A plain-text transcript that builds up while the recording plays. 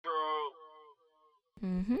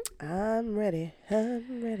Mm-hmm. I'm ready. All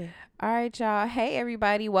right, y'all. Hey,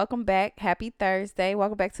 everybody. Welcome back. Happy Thursday.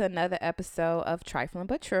 Welcome back to another episode of Trifling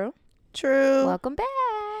But True. True. Welcome back.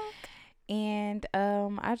 And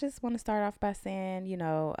I just want to start off by saying,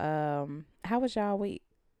 how was y'all week?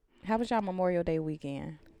 How was y'all Memorial Day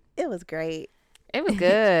weekend? It was great. It was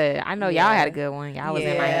good. I know y'all had a good one. Y'all was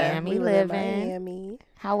in Yeah, Miami we living. in Miami.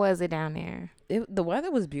 How was it down there? The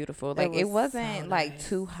weather was beautiful. Like, it was wasn't so like nice.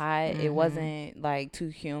 too hot. It wasn't like too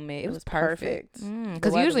humid. It was perfect.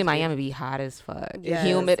 Because weather usually was Miami be hot as fuck. Yes.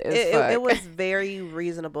 Humid as fuck. It was very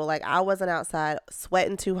reasonable. Like, I wasn't outside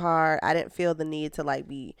sweating too hard. I didn't feel the need to like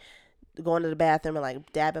be going to the bathroom and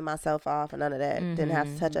like dabbing myself off and none of that. Didn't have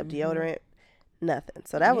to touch up deodorant. Nothing.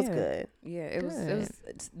 So that was good. Yeah, it was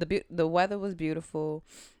the weather was beautiful.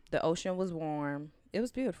 The ocean was warm. It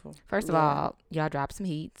was beautiful. First of all, y'all dropped some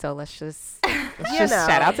heat, so let's just You know.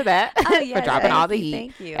 shout out to that for dropping all the heat.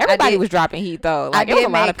 Thank you. Everybody was dropping heat though. Like it was a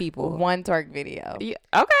lot of people. One twerk video. Yeah,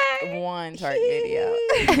 okay. One twerk video.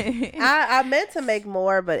 I meant to make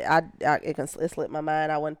more, but it slipped my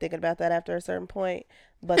mind. I wasn't thinking about that after a certain point.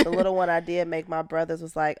 But the little one I did make, my brothers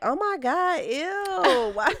was like, "Oh my god,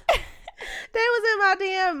 ew!" Why? They was in my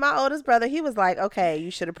DM. My oldest brother, he was like, "Okay,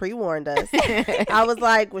 you should have pre-warned us." I was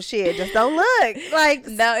like, "Well, shit, just don't look." Like,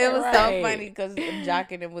 No, it was so Right. funny because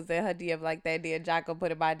Jock and it was in her DM like that. Then Jock gonna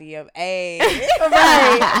put in my DM, "Hey,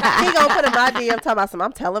 right? He gonna put in my DM talking about some.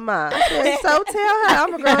 I'm telling mine. I said, so tell her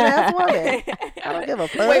I'm a grown ass woman. I don't give a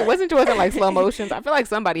fuck. Wait, wasn't yours in like slow motions? I feel like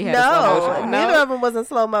somebody had a slow No, motion. neither of them was in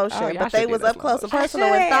slow motion, Oh, y'all but they should do was the up slow close and motion. personal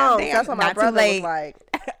I with should. thongs. Damn, That's what my not too brother was late. like.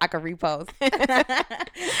 I can repost."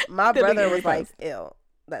 My Delete brother and was like, repost. "Ew,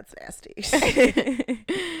 that's nasty."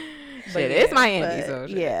 Shit, it's Miami, But, so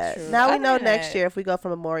shit. yeah. True. Now we Other know than next that- year if we go for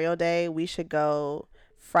Memorial Day, we should go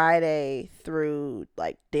Friday through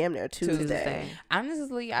like damn near Tuesday.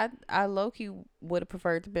 Honestly, I low key would have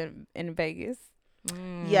preferred to been in Vegas.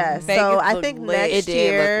 Yes. Vegas So I looked think lit. It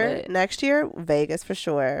did look lit. next year, Vegas for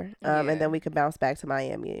sure. Yeah. And then we could bounce back to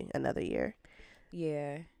Miami another year.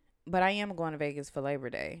 Yeah, but I am going to Vegas for Labor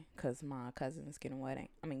Day because my cousin's getting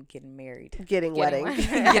married. Getting wedding.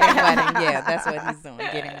 getting wedding. Yeah, that's what he's doing.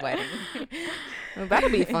 Getting wedding. Well, that'll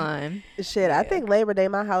be fun. Shit, I Yeah. think Labor Day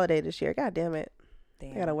my holiday this year. God damn it.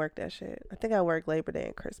 Damn. I gotta work that shit. I think I work Labor Day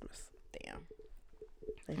and Christmas. Damn.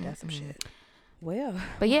 Ain't that some shit? Well,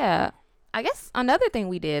 But yeah, I guess another thing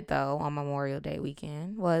we did though on Memorial Day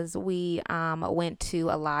weekend was we went to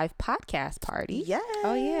a live podcast party. Yes.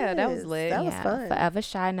 Oh, yeah, that was lit. That was Yeah, fun. Forever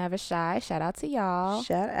Shy, Never Shy. Shout out to y'all.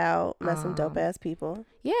 Shout out. Met some dope ass people.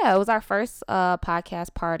 Yeah, it was our first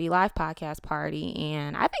podcast party, live podcast party,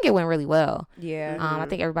 and I think it went really well. yeah. I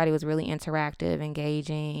think everybody was really interactive,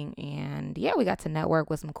 engaging, and yeah, we got to network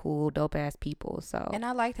with some cool, dope ass people. So And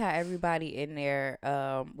I liked how everybody in there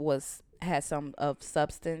had some of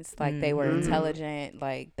substance. Like, they were intelligent.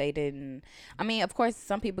 Like, they didn't. I mean, of course,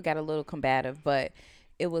 some people got a little combative, but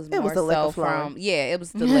it was It more was the liquor so flowing. from it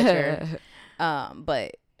was the liquor.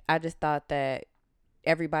 But I just thought that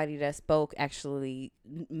everybody that spoke actually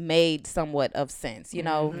made somewhat of sense.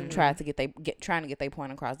 Tried to trying to get their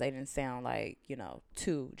point across. They didn't sound like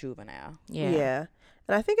too juvenile. yeah.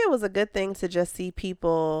 And I think it was a good thing to just see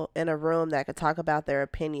people in a room that could talk about their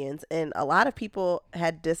opinions. And a lot of people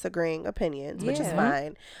had disagreeing opinions, which is Yeah.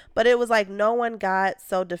 fine. But it was like no one got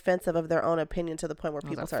so defensive of their own opinion to the point where was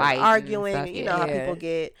people a started fight and arguing. stuff, You know how yeah. people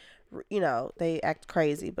get, they act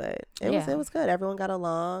crazy. But it was good. Everyone got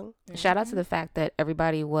along. Shout out to the fact that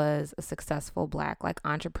everybody was a successful Black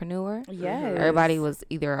entrepreneur. Yes. Everybody was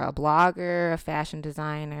either a blogger, a fashion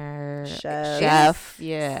designer, Chef.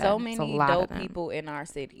 Yeah, So it's a many lot of dope them. people in our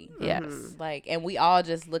city. Yes. Like, and we all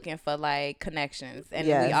just looking for like connections, and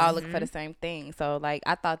we Yes. all looking for the same thing. So like,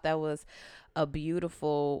 I thought that was a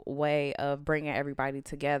beautiful way of bringing everybody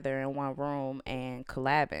together in one room and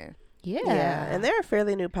collabing. Yeah. And they're a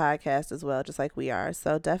fairly new podcast as well, just like we are.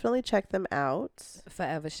 So definitely check them out.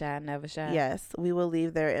 Forever Shy, Never Shy. Yes, we will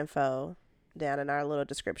leave their info down in our little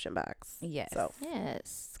description box. Yes. So,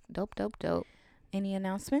 Yes. Dope. Any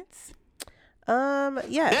announcements?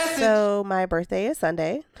 yes. So my birthday is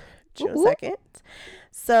Sunday, June Whoop, whoop. 2nd.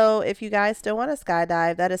 So if you guys still want to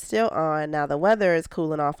skydive, that is still on. Now the weather is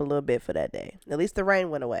cooling off a little bit for that day. At least the rain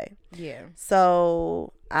went away. Yeah.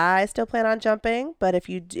 So I still plan on jumping, but if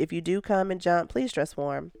you do come and jump, please dress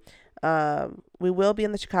warm. We will be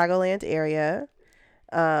in the Chicagoland area.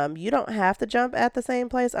 You don't have to jump at the same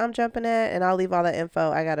place I'm jumping at, and I'll leave all that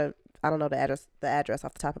info. I don't know the address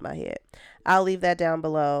off the top of my head. I'll leave that down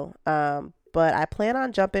below. But I plan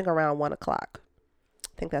on jumping around 1:00. I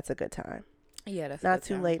think that's a good time. Yeah, that's Not good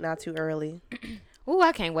too time. late, not too early. Ooh,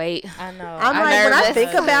 I can't wait. I know. I'm like, when I nervous.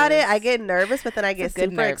 think about it, I get nervous, but then I get It's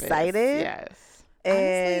good super nervous. excited. Yes. And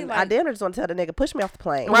Honestly, I like- damn near just want to tell the nigga, push me off the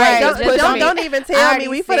plane. Right, Don't, just push don't, me. don't even I tell already me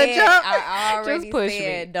we finna said- jump. I already Just push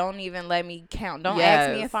said, me. don't even let me count. Don't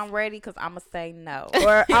ask me Yes. if I'm ready, because I'm going to say no.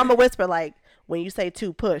 Or I'm going to whisper, like, when you say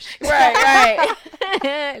 2, push. Right.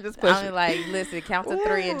 Just push I'm it. like, listen, count to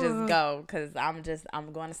 3 and Ooh. just go, because I'm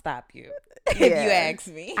going to stop you if you Yeah. ask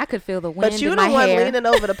me. I could feel the wind But you in the my one hair. leaning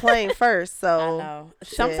over the plane first, I so. know.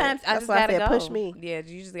 shit. Sometimes I That's just why I gotta said, go. push me. Yeah,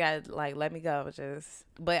 you just gotta like let me go.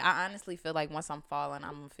 But I honestly feel like once I'm falling,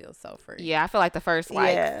 I'm gonna feel so free. Yeah, I feel like the first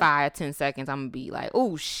like Yeah. 5-10 seconds, I'm gonna be like,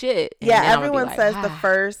 "Oh shit!" And Yeah, then I'ma be everyone like, says the "Ah,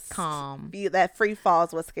 first calm." that free fall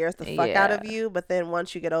is what scares the fuck out of Yeah. you. But then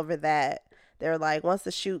once you get over that, they're like, once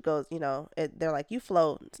the chute goes, they're like, you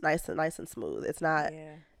float nice and smooth. It's not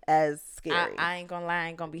Yeah. as scary. I ain't gonna lie, I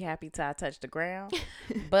ain't gonna be happy till I touch the ground.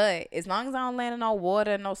 But as long as I don't land in no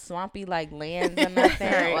water, no swampy like lands or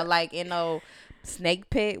nothing, Right. or like in no snake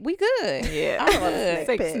pit, we good. Yeah, I'm good.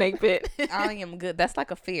 Snake pit. Snake pit. I am good. That's like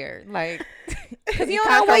a fear, like because You you don't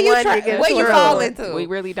know conquer where you one, you get where you another fall one. into. We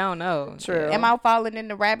really don't know. True. Am I falling in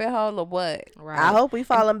the rabbit hole or what? Right. I hope we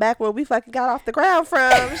falling back where we fucking got off the ground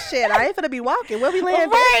from. Shit, I ain't finna be walking. Where we landing?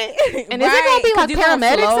 Right. And is it gonna be like you gonna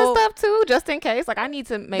paramedics and float? stuff too, just in case? Like, I need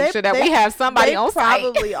to make They- sure that they- we have somebody They on site.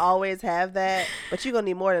 probably always have that, but you're gonna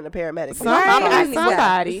need more than a paramedic. Somebody, Right.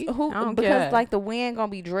 somebody. Who, I don't because care. like the wind gonna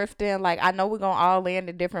be drifting. Like I know we're gonna all land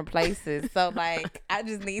in different places, so like I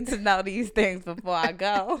just need to know these things before I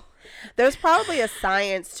go. There's probably a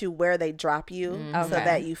science to where they drop you so Okay.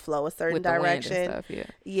 that you flow a certain with the wind and direction. stuff, yeah.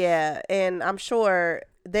 Yeah, and I'm sure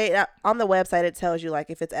they on the website it tells you like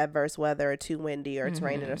if it's adverse weather or too windy or it's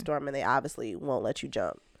raining or storming, they obviously won't let you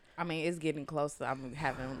jump. I mean, it's getting closer. I'm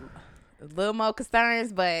having a little more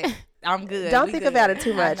concerns, but I'm good. Don't We think good. about it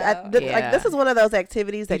too much. I know. Like Yeah. this is one of those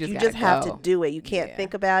activities that just you gotta just have to go. do it. You can't Yeah.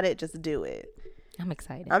 think about it, just do it. I'm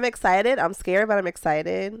excited. I'm excited. I'm scared, but I'm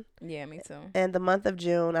excited. Yeah, me too. And the month of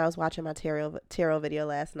June, I was watching my tarot video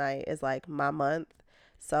last night. Is like my month,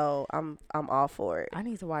 so I'm all for it. I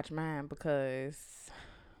need to watch mine because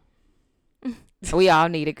We all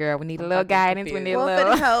need it, girl. We need a I'm little fucking guidance. We confused. need a Well, if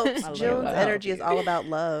little. it helps, I love June's that. energy is all about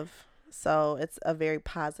love. So it's a very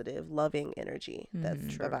positive, loving energy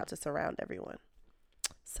that's True. about to surround everyone.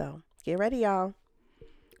 So get ready, y'all.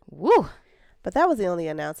 Woo. But that was the only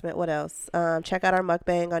announcement. What else? Check out our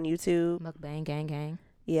mukbang on YouTube. Mukbang, gang, gang.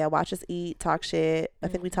 Yeah, watch us eat, talk shit. I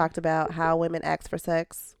think we talked about how women ask for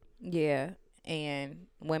sex. yeah, and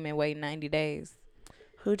women wait 90 days.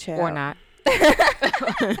 Who child? Or not.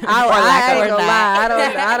 I ain't or gonna not.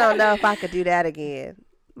 lie. I don't know if I could do that again.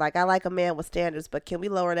 Like I like a man with standards, but can we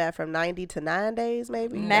lower that from 90 to 9 days,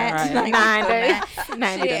 maybe? Not Right. 90 9 to days. 9.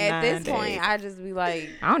 90 Shit, to at 9 this days. point, I just be like,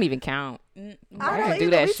 I don't even count. mm, I I don't can do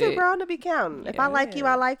either. that We too shit. grown to be counting. If I like you,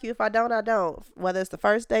 I like you. If I don't, I don't. Whether it's the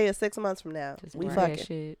first day or 6 months from now, Just we wear that fucking.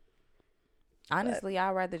 shit. honestly,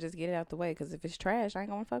 I'd rather just get it out the way, because if it's trash, I ain't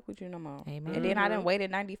gonna fuck with you no more. Amen. And then I done waited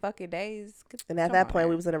 90 fucking days. And at Come that on, point,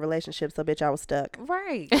 we man. was in a relationship, so bitch, I was stuck.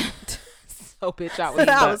 Right. So, bitch, I was,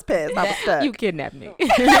 I was pissed. I was stuck. You kidnapped me. You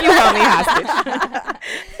held me hostage.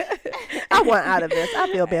 I want out of this.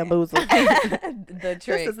 I feel bamboozled. The This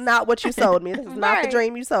trick. is not what you sold me. This is not the Right.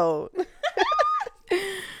 dream you sold.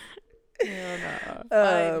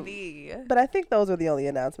 Funny. But I think those were the only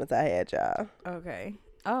announcements I had, y'all. Okay.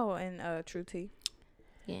 Oh, and True Tea.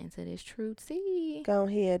 Get into this true tea. Go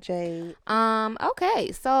ahead, Jade.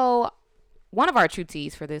 Okay, so one of our true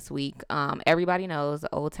teas for this week, everybody knows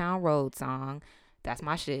the Old Town Road song. That's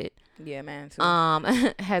my shit. Yeah, man. Too.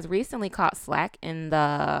 Has recently caught slack in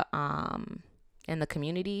the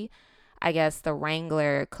community. I guess the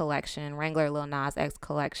Wrangler collection, Wrangler Lil Nas X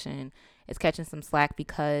collection, is catching some slack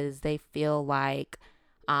because they feel like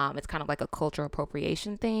it's kind of like a cultural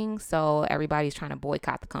appropriation thing. So everybody's trying to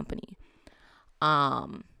boycott the company.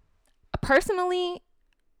 Personally,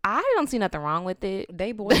 I don't see nothing wrong with it. They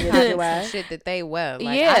Yeah, boycotted right. some shit that they wear. Like,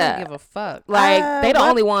 I Yeah. don't give a fuck. Like they the what-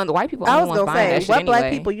 only ones. White people I are was the ones gonna buying that say, shit what black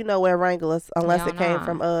anyway. people you know wear Wranglers unless Hell it came nah.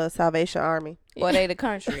 from Salvation Army Or they the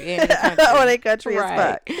country. In the country. or they country as Right.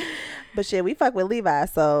 fuck. But shit, we fuck with Levi,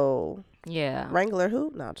 so Yeah. Wrangler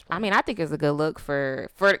who? No, just I mean, I think it's a good look for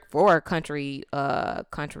country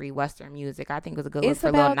western music. I think it was a good look It's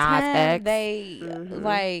for Lil about Nas time X. they Mhm.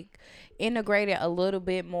 like integrated a little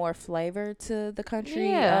bit more flavor to the country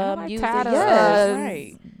Yeah, I'm, like, music. tired of Yes. us.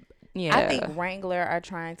 Right. Yeah, I think Wrangler are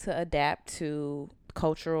trying to adapt to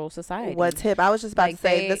cultural society. what's hip. I was just about Like to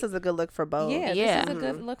say they- this is a good look for both. Yeah, Yeah. this is a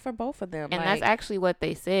good look for both of them. and like, that's actually what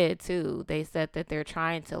they said too. They said that they're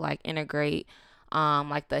trying to like integrate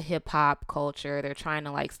like the hip hop culture. They're trying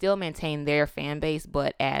to like still maintain their fan base,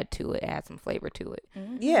 but add some flavor to it.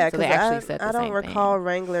 Yeah, So because they actually said the I don't same recall thing.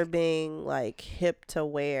 Wrangler being like hip to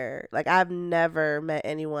wear. Like I've never met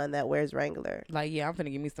anyone that wears Wrangler. Like, yeah, I'm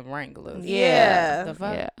finna give me some Wranglers. Yeah. The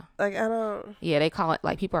fuck? Yeah. Like I don't. Yeah, they call it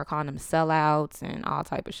like people are calling them sellouts and all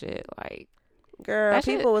type of shit. Like Girl, That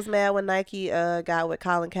shit- people was mad when Nike got with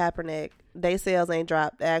Colin Kaepernick. They sales ain't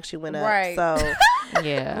dropped. They actually went up. Right. So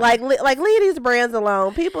yeah. like leave these brands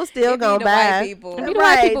alone. People still It be gonna the buy. white people. Be the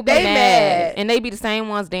white people be they mad. And they be the same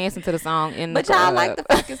ones dancing to the song in But the y'all club. like the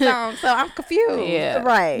fucking song, so I'm confused. Yeah.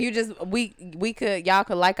 Right. You just y'all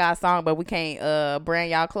could like our song, but we can't brand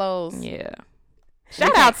y'all clothes. Yeah.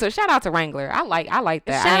 Shout out to Wrangler. I like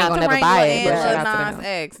that. Shout I ain't out gonna to never Wrangler buy it, and but Yeah. shout Lil out to Nas them.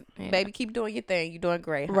 X. Yeah. Baby, keep doing your thing. You doing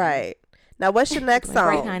great, honey. Right. Now, what's your next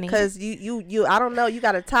Great, song? honey. Because you, I don't know. You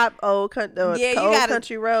got a top Yeah, you old gotta-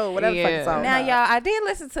 country road, whatever Yeah. fucking song. Now, huh? y'all, I did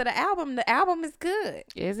listen to the album. The album is good.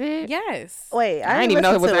 Is it? Yes. Wait, I didn't even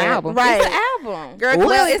know it was listen an to album. Right. It's an album. Girl, well,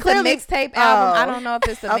 clearly- it's a mixtape album. I don't know if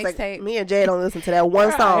it's a I was like, mixtape. me and Jay don't listen to that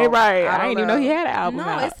one song. Right. I I don't didn't even know he know. had an album No,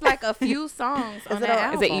 out. it's like a few songs on Is it that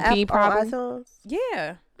on- album. Is it EP? probably? On iTunes?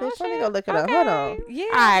 Yeah. Bitch, let me shit. go look it up. Hold on. Yeah. All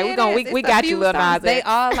right, we it gon- is. we It's a got you, few Lil songs. Nas They X.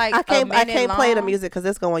 all like I can't play the long. music because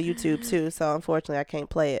it's going on YouTube too. So unfortunately, I can't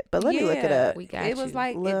play it. But let me look it Yeah. up. We got It was you.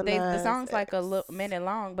 like Lil the Nas song's like a X. minute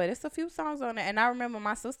long, but it's a few songs on it. And I remember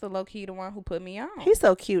my sister low key the one who put me on. He's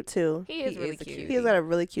so cute too. He is He really is a cute. cutie. He's got a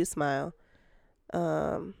really cute smile.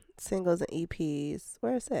 Singles and EPs.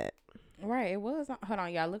 Where is that? Right, it was. Hold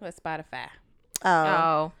on, y'all. Look at Spotify.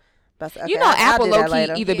 Oh. That's, You okay, know, I'll Apple do that low key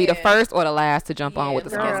later. either be the Yeah. first or the last to jump on with the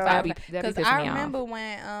look songs. at Girl. That be Because pissing I me off. remember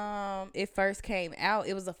when it first came out,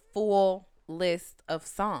 it was a full list of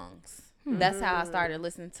songs. That's how I started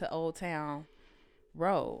listening to Old Town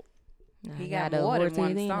Road. He got more than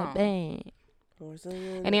one song.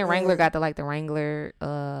 And then Wrangler got the Wrangler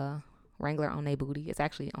Wrangler on their booty. It's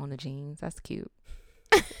actually on the jeans. That's cute.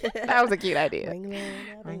 That was a cute idea.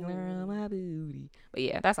 Wrangler on my booty. But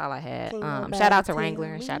yeah, that's all I had. Shout out to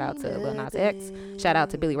Wrangler and shout out to Lil Nas X. Shout out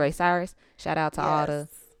to Billy Ray Cyrus. Shout out to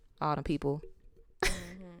all the people.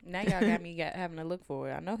 Now y'all got me having to look for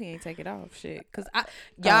it. I know he ain't take it off. Shit. Because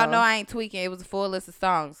y'all know I ain't tweaking. It was a full list of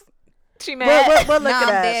songs. She We'll look Nah, it I'm up.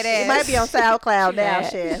 dead It ass. might be on SoundCloud now.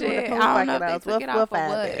 Shit. Shit. Shit, Who I don't know fucking if knows? they took it We'll off or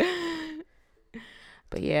find what. it.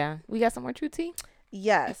 But yeah, we got some more True Tea.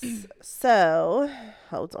 Yes. So,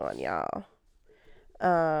 hold on, y'all.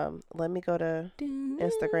 Let me go to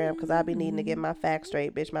Instagram because I be needing to get my facts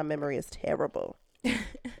straight, bitch. My memory is terrible.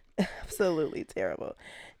 Absolutely terrible.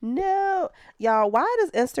 No, y'all, why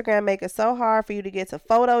does Instagram make it so hard for you to get to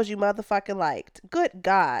photos you motherfucking liked? Good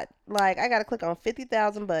God. Like, I got to click on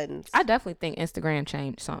 50,000 buttons. I definitely think Instagram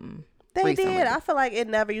changed something. They recently. did. I feel like it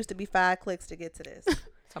never used to be 5 clicks to get to this.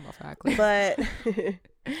 Talking about 5 clicks. But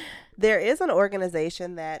there is an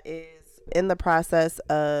organization that is in the process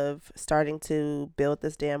of starting to build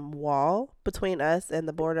this damn wall between us and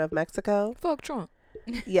the border of Mexico. Fuck Trump.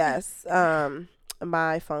 Yes.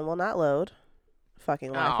 My phone will not load.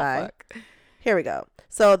 Fucking Wi-Fi. Oh, fuck. Here we go.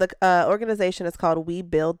 So the organization is called We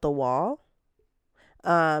Build the Wall.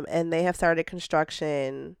 And they have started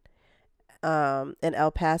construction in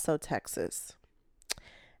El Paso, Texas.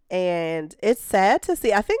 And it's sad to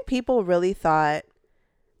see. I think people really thought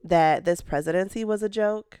that this presidency was a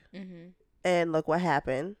joke. Mm-hmm. And look what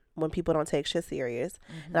happened when people don't take shit serious.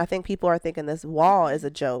 And I think people are thinking this wall is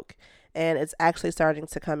a joke. And it's actually starting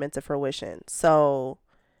to come into fruition. So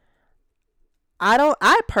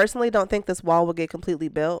I personally don't think this wall will get completely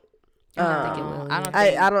built. I don't think it will.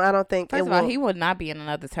 I don't think First it of all, will. he would not be in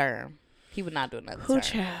another term. He would not do another Who term.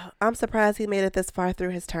 child? I'm surprised he made it this far through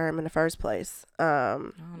his term in the first place. I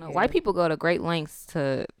don't know. White people go to great lengths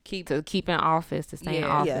to keep in office, to stay in Yeah.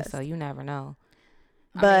 office. Yes. So you never know.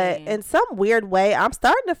 But I mean, in some weird way, I'm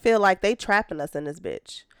starting to feel like they trapping us in this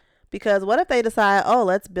bitch. Because what if they decide, oh,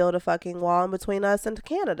 let's build a fucking wall in between us and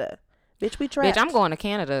Canada? Bitch, we trapped. Bitch, I'm going to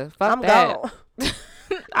Canada. Fuck I'm that. gone.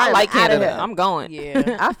 I I'm like outta Canada. here. I'm going.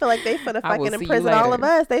 yeah. I feel like they finna I will fucking see you imprison all of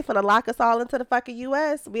later. us. They finna lock us all into the fucking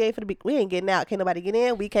U.S. We ain't getting out. Can't nobody get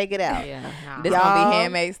in. We can't get out. Yeah. Nah. This Y'all- gonna be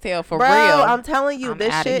Handmaid's Tale for Bro, real. I'm telling you, I'm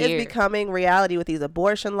this outta shit here. is becoming reality with these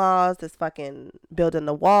abortion laws, this fucking building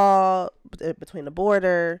the wall between the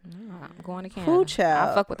border. Nah, I'm going to Who Canada. child?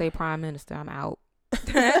 I fuck with their prime minister. I'm out.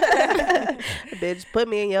 Bitch, put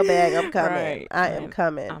me in your bag. I'm coming. Right. I am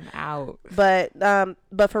coming. I'm out. But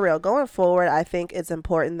for real, going forward, I think it's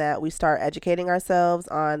important that we start educating ourselves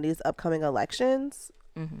on these upcoming elections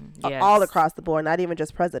Yes. all across the board, not even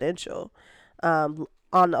just presidential, on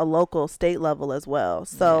a local state level as well.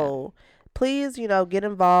 So please, get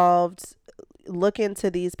involved. look into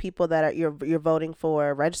these people that are you're voting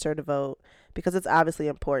for, register to vote, because it's obviously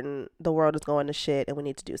important. The world is going to shit and we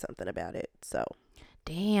need to do something about it. So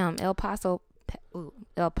Damn, El Paso.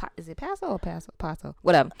 Is it Paso or Paso?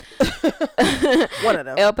 Whatever. one of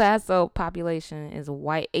them. El Paso population is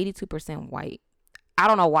white, 82% white. I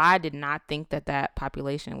don't know why I did not think that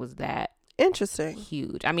population was that Interesting.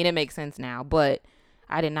 huge. I mean, it makes sense now, but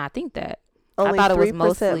I did not think that. Only I thought it was 3%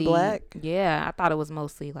 mostly black. Yeah, I thought it was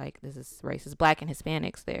mostly like this is racist, black and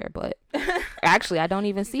Hispanics there, but actually I don't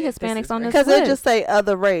even see Hispanics on this Because list. they just say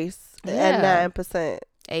other race Yeah. and 9%.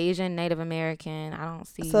 Asian, Native American. I don't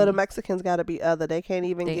see. So the Mexicans got to be other. They can't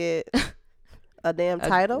even They- get a damn a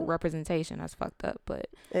title. representation. That's fucked up, but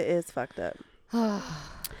It is fucked up.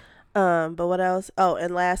 But what else? Oh,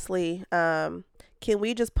 and lastly, can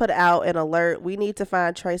we just put out an alert? We need to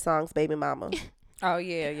find Trey Songz's baby mama. Oh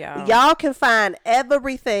yeah, yeah. Y'all can find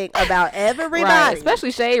everything about everybody. right,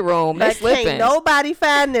 especially Shade Room. They but slipping. can't nobody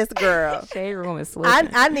find this girl. Shade Room is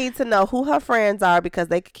slipping. I need to know who her friends are because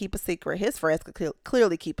they could keep a secret. His friends could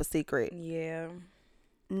clearly keep a secret. Yeah.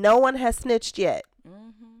 No one has snitched yet.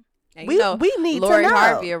 And We need Lori to know.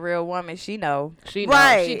 Harvey, a real woman. She know. She know.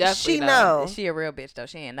 Right. She definitely She know. know. She a real bitch though.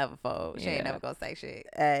 She ain't never fold. She Yeah. ain't never gonna say shit.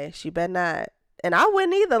 Hey, she better not. And I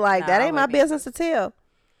wouldn't either. Like, Nah, that I ain't my wouldn't business to tell.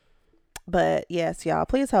 But yes, y'all,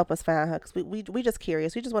 please help us find her because we just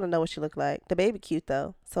curious. We just want to know what she looked like. The baby cute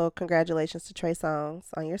though. So congratulations to Trey Songz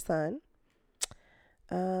on your son.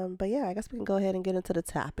 But yeah, I guess we can go ahead and get into the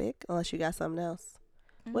topic unless you got something else.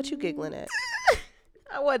 What you giggling at?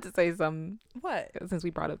 I wanted to say something What? since we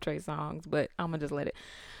brought up Trey Songz, but I'm gonna just let it.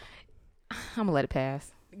 I'm gonna let it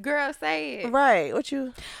pass. Girl, say it. Right. What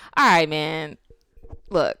you? All right, man.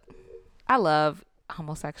 Look, I love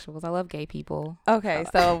homosexuals. I love gay people. Okay,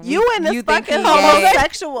 so You and this you think fucking he gay?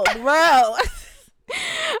 homosexual, bro.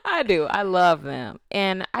 I do. I love them.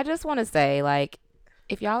 And I just want to say, like,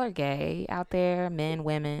 if y'all are gay out there, men,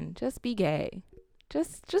 women, just be gay.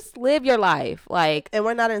 Just live your life. Like, And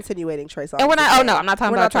we're not insinuating Trey Songz. and we're not, is oh no, gay. I'm not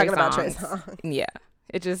talking We're about not Trey talking about Trey Songz. Songz. Yeah.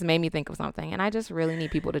 It just made me think of something. And I just really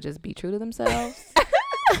need people to just be true to themselves.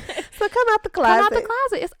 So come out the Come closet. out the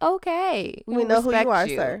closet. It's okay. We will know who you respect are,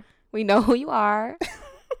 sir. We know who you are.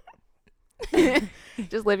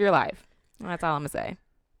 Just live your life. That's all I'm going to say.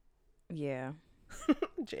 Yeah.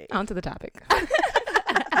 Jay. On to the topic.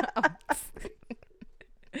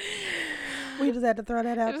 We just had to throw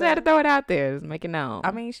that I out just there. had to throw it out there. Just make it known.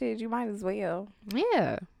 I mean, shit, you might as well.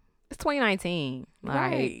 Yeah. It's 2019. Like,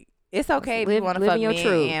 Right. It's okay if Live- you want to live fuck in your men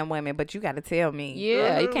truth. and women, but you got to tell me.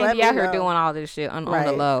 yeah, you Mhm, can't let be out me here know. doing all this shit on the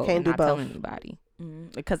Right. low Can't and do not telling both. anybody.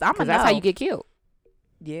 Because I'm Because that's how you get killed.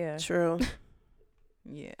 Yeah. True.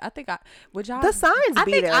 Yeah. I think would y'all. The signs I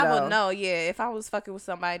be think there, I though. would know. Yeah. If I was fucking with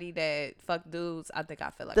somebody that fuck dudes, I think I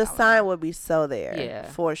feel like The I would sign know. would be so there. Yeah.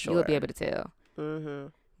 For sure. You would be able to tell. Mm-hmm.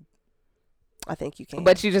 I think you can.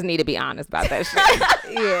 But you just need to be honest about that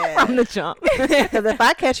shit yeah. from the jump. Because if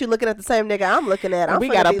I catch you looking at the same nigga I'm looking at, I'm we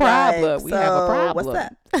finna got a be problem. Like, We have a "So, problem. What's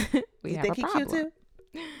up? We You have think a he problem. cute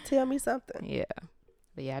too? Tell me something. Yeah.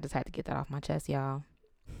 But yeah, I just had to get that off my chest, y'all.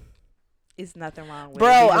 It's nothing wrong with it. Bro,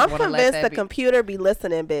 We just I'm wanna let convinced that the be. computer be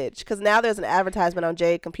listening, bitch. Because now there's an advertisement on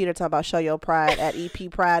Jade Computer talking about Show Your Pride at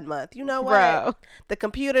EP Pride Month. You know what? Bro. The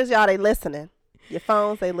computers, y'all, they listening. Your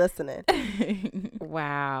phones, they listening.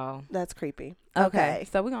 Wow. That's creepy. Okay,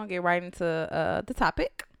 so we're gonna get right into the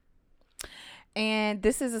topic, and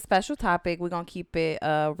this is a special topic. We're gonna keep it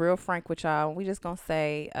real frank with y'all. We just gonna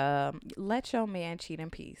say, let your man cheat in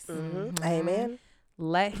peace. Mm-hmm. Amen.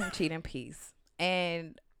 Let him cheat in peace.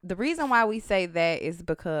 And the reason why we say that is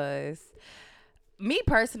because me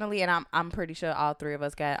personally, and I'm pretty sure all three of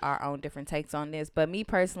us got our own different takes on this, but me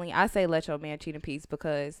personally, I say let your man cheat in peace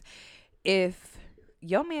because if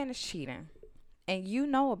your man is cheating and you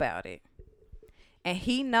know about it, and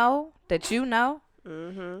he know that you know,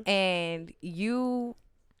 Mm-hmm. and you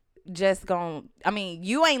just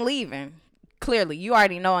you ain't leaving. Clearly, you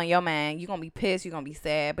already know in your mind, you're going to be pissed, you're going to be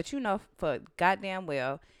sad, but you know for goddamn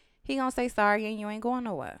well, he going to say sorry and you ain't going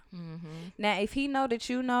nowhere. Mm-hmm. Now, if he know that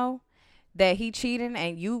you know that he cheating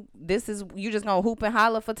and you just going to hoop and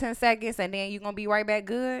holler for 10 seconds and then you going to be right back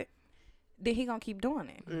good, then he going to keep doing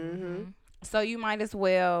it. Mm-hmm. So you might as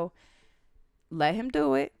well let him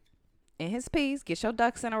do it in his peace. Get your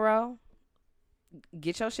ducks in a row.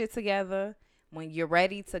 Get your shit together. When you're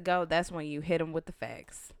ready to go, that's when you hit him with the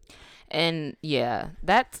facts. And yeah,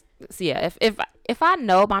 if I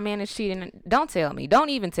know my man is cheating, don't tell me. Don't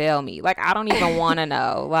even tell me. Like, I don't even want to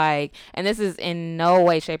know. Like, and this is in no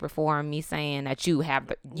way, shape, or form me saying that you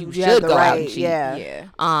have should the go out and right, cheat. yeah.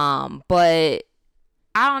 But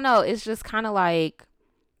I don't know. It's just kind of like,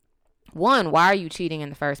 one, why are you cheating in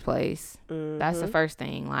the first place? Mm-hmm. That's the first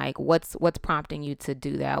thing. Like, what's prompting you to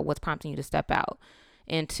do that? What's prompting you to step out?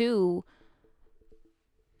 And two,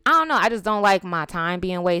 I don't know. I just don't like my time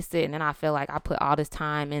being wasted. And then I feel like I put all this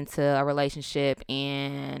time into a relationship,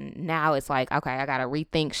 and now it's like, okay, I gotta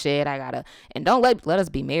rethink shit. And don't let us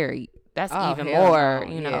be married. That's even more,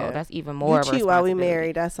 no. you know, Yeah. that's even more You of a cheat while we responsibility.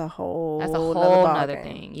 married. That's a whole nother ballgame.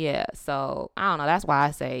 thing. Yeah. So I don't know. That's why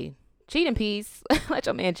I say cheat in peace. Let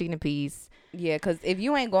your man cheat in peace. Yeah, because if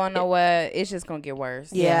you ain't going nowhere, it's just gonna get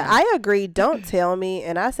worse. Yeah, I agree. Don't tell me.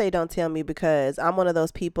 And I say don't tell me because I'm one of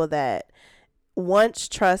those people that once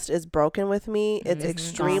trust is broken with me, it's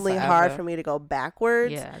extremely hard for me to go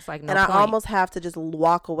backwards. Yeah, it's like no and point. I almost have to just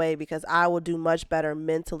walk away because I will do much better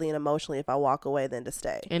mentally and emotionally if I walk away than to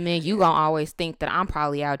stay. And then you gonna always think that I'm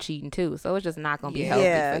probably out cheating too, so it's just not gonna be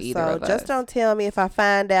healthy for either of us. So just don't tell me if I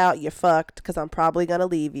find out you're fucked because I'm probably gonna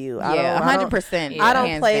leave you. Yeah, 100%. I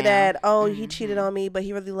don't play down. that. Oh, he cheated on me, but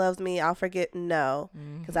he really loves me. I'll forget. No,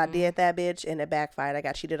 because I did that, bitch, and it backfired. I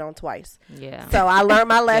got cheated on twice. Yeah. So I learned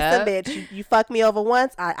my lesson, bitch. You fucked me over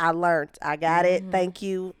once. I learned. I got it. Thank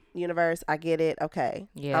you, universe. I get it. Okay.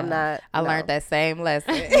 Yeah. I'm not. I learned that same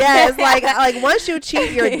lesson. Yeah, it's like once you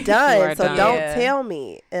cheat, you're done. You are so done. don't Yeah. tell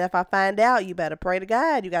me. And if I find out, you better pray to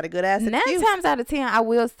God. You got a good ass 9 excuse. times out of 10, I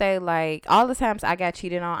will say, like, all the times I got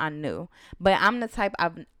cheated on, I knew. But I'm the type,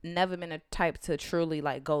 I've never been a type to truly,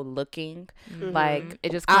 like, go looking. Like,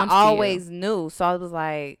 It just I comes to you. always knew. So I was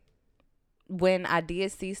like, when I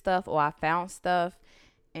did see stuff or I found stuff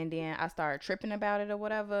and then I started tripping about it or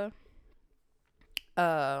whatever,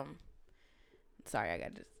 sorry, I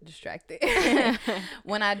got distracted.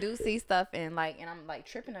 When I do see stuff and I'm like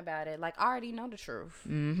tripping about it, like I already know the truth.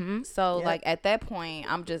 Mm-hmm. So Yep. like at that point,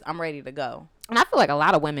 I'm ready to go. And I feel like a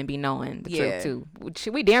lot of women be knowing the truth too.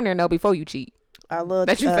 We damn near know before you cheat Our little,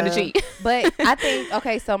 that you finna cheat. But I think,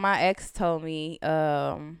 okay, so my ex told me,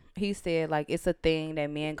 he said like it's a thing that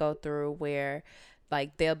men go through where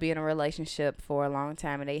like they'll be in a relationship for a long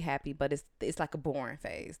time and they happy, but it's like a boring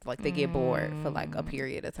phase. Like they get bored for like a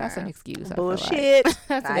period of time. That's an excuse. I feel like. bullshit.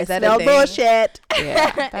 I Is that a smell thing? bullshit.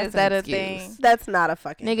 Yeah, that's Is that an a excuse. thing? That's not a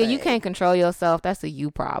fucking Nigga, thing. you can't control yourself. That's a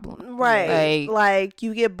you problem. Right. Like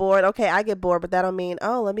you get bored. Okay, I get bored, but that don't mean,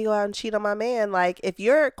 oh, let me go out and cheat on my man. Like if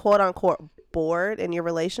you're quote unquote bored in your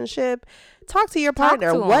relationship, talk to your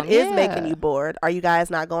partner. to What him, is yeah. making you bored? Are you guys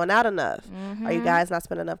not going out enough? Are you guys not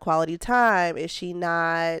spending enough quality time? Is she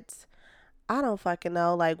not, I don't fucking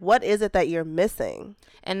know. Like what is it that you're missing?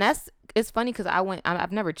 And it's funny because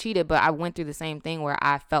I've never cheated, but I went through the same thing where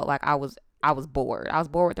I felt like I was bored. I was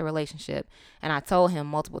bored with the relationship. And I told him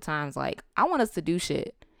multiple times, like, I want us to do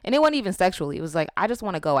shit. And it wasn't even sexually. It was like, I just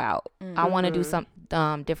want to go out. I want to do some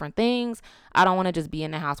different things. I don't want to just be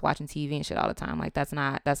in the house watching TV and shit all the time. Like, that's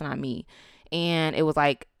not me. And it was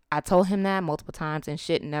like, I told him that multiple times and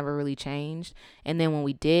shit never really changed. And then when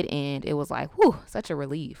we did end, it was like, whew, such a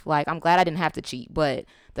relief. Like, I'm glad I didn't have to cheat. But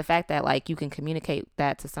the fact that, like, you can communicate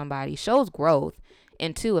that to somebody shows growth.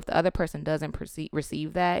 And two, if the other person doesn't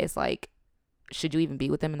receive that, it's like, should you even be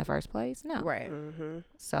with them in the first place? No. Right.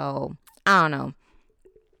 So, I don't know.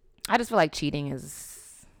 I just feel like cheating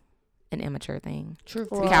is an immature thing. Truth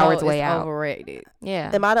Well, be coward's told, way it's out. overrated.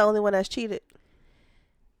 Yeah. Am I the only one that's cheated?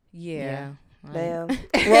 Yeah. Damn.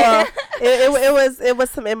 Well, it was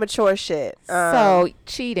some immature shit. So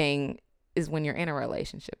cheating is when you're in a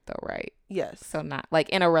relationship, though, right? Yes. So not like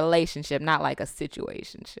in a relationship, not like a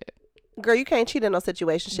situationship. Girl, you can't cheat in no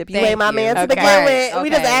situationship. You Thank ain't my you. man to Okay. begin with. Right. We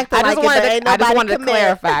just Okay. acting I just like wanted it, but ain't to, I just nobody wanted to commit.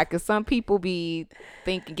 clarify because some people be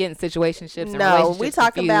getting situationships. And No, relationships we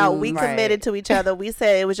talking about we confused. committed to each other. We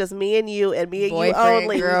said it was just me and you and me and you Boyfriend,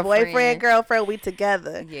 only. girlfriend. Boyfriend, girlfriend, we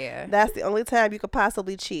together. Yeah. That's the only time you could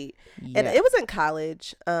possibly cheat. And Yeah. it was in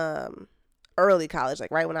college, early college,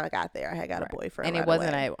 like right when I got there. I had got a boyfriend. And it right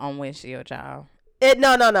wasn't away. on windshield, y'all.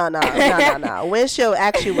 No. Windshield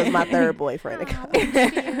actually was my third boyfriend in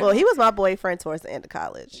college. Well, he was my boyfriend towards the end of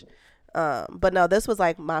college. But no, this was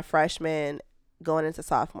like my freshman going into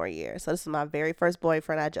sophomore year. So this was my very first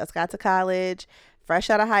boyfriend. I just got to college,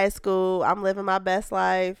 fresh out of high school. I'm living my best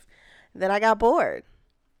life. Then I got bored.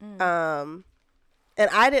 And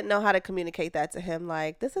I didn't know how to communicate that to him.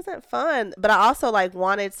 Like, this isn't fun. But I also, like,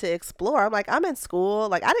 wanted to explore. I'm like, I'm in school.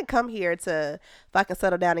 Like, I didn't come here to fucking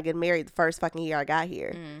settle down and get married the first fucking year I got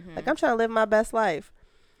here. Like, I'm trying to live my best life.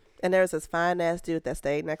 And there was this fine-ass dude that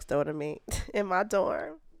stayed next door to me in my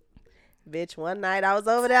dorm. Bitch, one night I was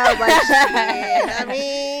over there. I was like, shit. I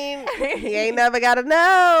mean, he ain't never got to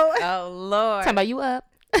know. Oh, Lord. Talking about you up.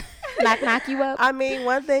 knock you up. I mean,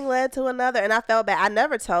 one thing led to another, and I felt bad. I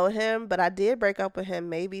never told him, but I did break up with him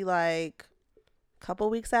maybe like couple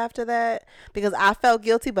weeks after that because I felt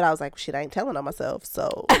guilty, but I was like, shit, I ain't telling on myself.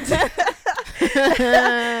 So,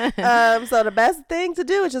 so the best thing to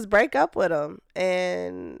do is just break up with him.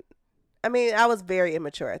 And I mean, I was very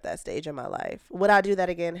immature at that stage in my life. Would I do that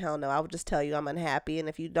again? Hell no. I would just tell you I'm unhappy. And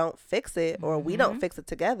if you don't fix it or we don't fix it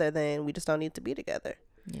together, then we just don't need to be together.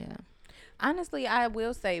 Yeah. Honestly, I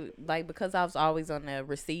will say, like, because I was always on the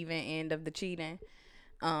receiving end of the cheating,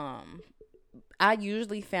 I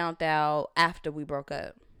usually found out after we broke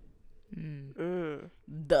up.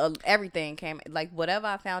 Everything came, like, whatever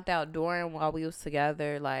I found out during while we was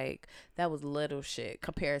together, like, that was little shit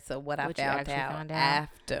compared to what I found out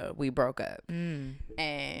after we broke up. And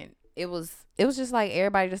it was just like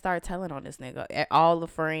everybody just started telling on this nigga, all the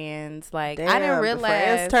friends. Like, damn, I didn't realize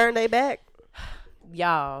friends turned their back.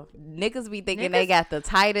 Y'all, niggas be thinking they got the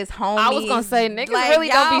tightest homies. I was gonna say niggas like, really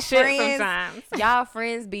don't be shit friends, sometimes. Y'all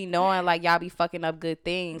friends be knowing like y'all be fucking up good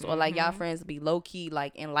things, or like y'all friends be low key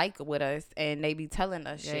like in like with us, and they be telling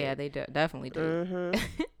us shit. Yeah, they definitely do.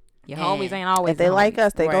 Mm-hmm. Your homies ain't always. If they like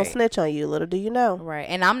us, they Right. gonna snitch on you. Little do you know. Right.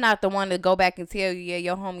 And I'm not the one to go back and tell you, yeah,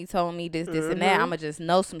 your homie told me this, and that. I'ma just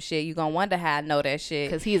know some shit. You gonna wonder how I know that shit.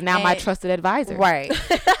 Because he is now my trusted advisor. Right.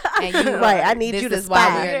 And you, Right, I need this you to is why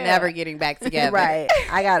spy. we're never getting back together. Right.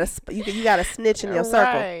 I gotta you gotta snitch in your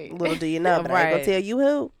circle. Right. Little do you know, but I ain't Right. gonna tell you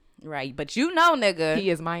who. Right. But you know, nigga.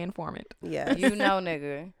 He is my informant. Yeah. You know,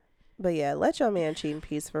 nigga. But yeah, let your man cheat in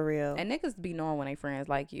peace for real. And niggas be knowing when they friends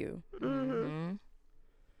like you. Mm-hmm.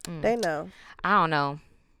 They know. I don't know.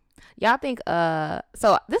 Y'all think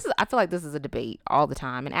so this is, I feel like this is a debate all the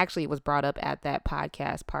time, and actually it was brought up at that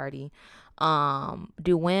podcast party.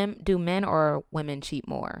 Do men or women cheat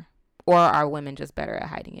more, or are women just better at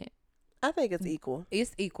hiding it? I think it's equal.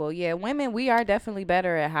 It's equal. Yeah, women, we are definitely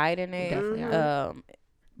better at hiding it. Definitely are.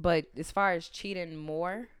 But as far as cheating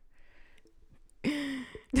more, I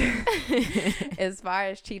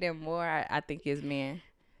think it's men.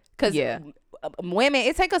 Cause women,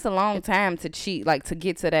 it take us a long time to cheat, like to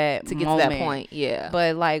get to that point. Yeah.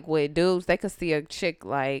 But like with dudes, they could see a chick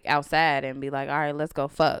like outside and be like, all right, let's go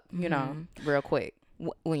fuck, you know, real quick.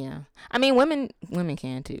 Well, yeah. I mean, women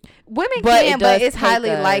can too. Women But can, it but does it's take highly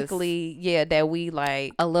us likely, that we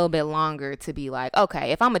like a little bit longer to be like,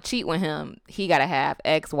 okay, if I'm a cheat with him, he gotta have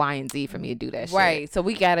X, Y, and Z for me to do that shit. right. So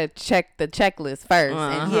we gotta check the checklist first.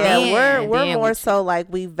 And Yeah, then, we're more so like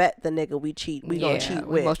we vet the nigga we cheat. We gonna cheat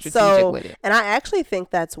we're more with. strategic So, with it. and I actually think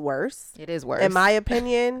that's worse. It is worse, in my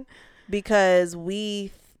opinion, because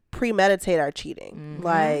we premeditate our cheating.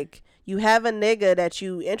 Like, you have a nigga that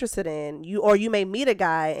you interested in, or you may meet a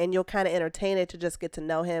guy and you'll kind of entertain it to just get to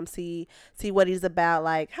know him, see what he's about.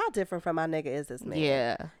 Like, how different from my nigga is this man?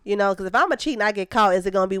 Yeah. You know, because if I'm a cheat and I get caught, is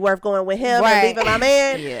it going to be worth going with him Right. and leaving my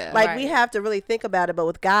man? Yeah. Like, we have to really think about it. But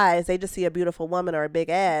with guys, they just see a beautiful woman or a big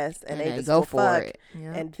ass and they just go will for fuck it.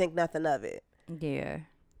 Yeah. and think nothing of it. Yeah.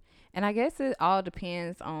 And I guess it all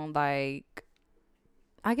depends on like,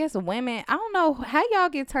 I guess women, I don't know how y'all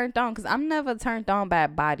get turned on, because I'm never turned on by a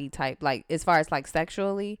body type, like as far as like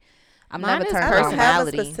sexually. I'm Mine never is turned I on. don't have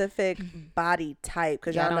a personality. specific body type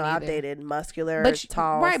because Yeah, I y'all know don't I've either. dated muscular, But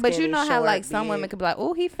tall, right, but you skinny, know how short, like some women big. could be like,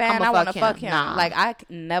 oh, he fat, I'ma I want to fuck fuck him. him. Nah. Like I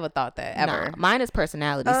never thought that ever. Nah, mine is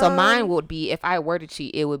personality. So mine would be, if I were to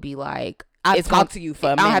cheat, it would be like, I'll it's talk gonna- to you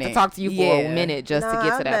for a minute. I'll have to talk to you for a Yeah. minute just to Nah, get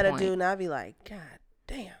to I that met point. a dude and I'd be like, God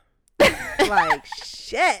damn. Like,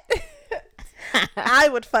 shit. I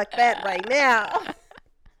would fuck that right now.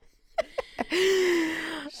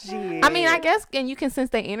 Shit. I mean, I guess, and you can sense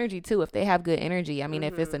their energy too if they have good energy. I mean,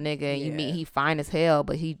 if it's a nigga and you meet, Yeah. he fine as hell,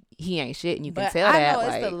 but he ain't shit, and you can But tell I that. know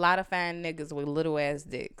like, it's a lot of fine niggas with little ass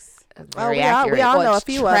dicks. that's Oh, very we all accurate. know Or a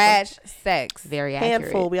few of them. trash sex. Very accurate.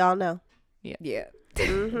 Handful, we all know. Yeah.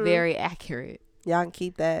 Very accurate. Y'all can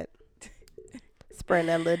keep that. Spreading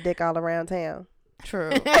that little dick all around town.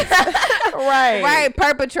 True. Right. Right,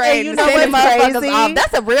 perpetrating. And you know sending what's motherfuckers crazy? off.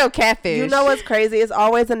 That's a real catfish. You know what's crazy? It's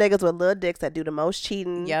always the niggas with little dicks that do the most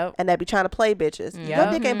cheating. Yep. And that be trying to play bitches. Your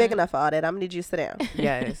Yep. dick ain't big enough for all that. I'm going to need you to sit down.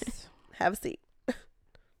 Yes. Have a seat.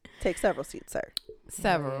 Take several seats, sir.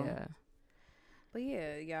 Several. Yeah. But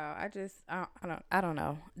yeah, y'all, I don't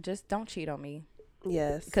know. Just don't cheat on me.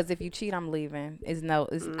 Yes. Because if you cheat, I'm leaving.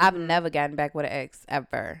 I've never gotten back with an ex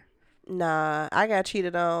ever. Nah, I got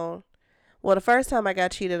cheated on. Well, the first time I got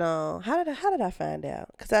cheated on, how did I find out?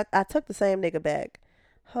 Because I took the same nigga back.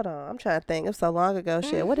 Hold on, I'm trying to think. It was so long ago.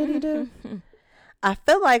 Shit, what did he do? I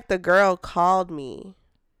feel like the girl called me.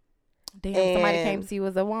 Damn, somebody And- came to you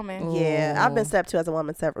as a woman. Yeah, I've been Ooh. stepped to as a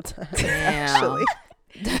woman several times. Damn. Actually.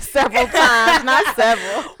 Several times, not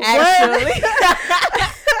several. Actually.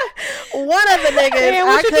 one of the niggas, Man,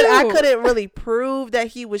 I couldn't really prove that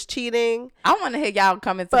he was cheating. I want to hear y'all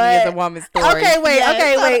coming to me as a woman's story. Okay, wait.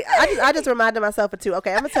 I just reminded myself of two.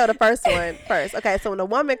 Okay, I'm gonna tell the first one first. Okay, so when the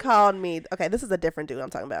woman called me, okay, this is a different dude I'm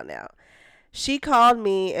talking about now. She called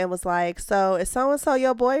me and was like, "So is so and so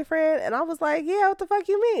your boyfriend?" And I was like, "Yeah, what the fuck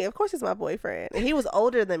you mean? Of course he's my boyfriend." And he was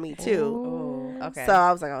older than me too. Ooh, okay. So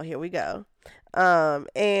I was like, "Oh, here we go."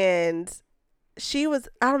 And she was,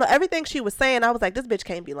 I don't know, everything she was saying, I was like, this bitch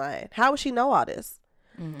can't be lying. How would she know all this?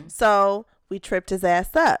 Mm-hmm. So we tripped his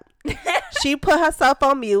ass up. She put herself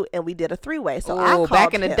on mute and we did a 3-way. So I called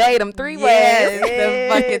back in the him. day, them 3-ways. Yes,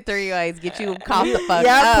 the fucking 3-ways get you caught the fuck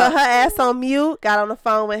up. Put her ass on mute, got on the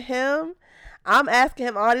phone with him. I'm asking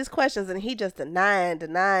him all these questions and he just denying.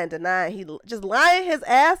 He just lying his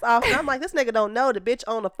ass off. And I'm like, this nigga don't know the bitch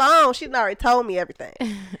on the phone. She already told me everything.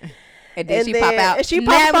 And then she pop out. And she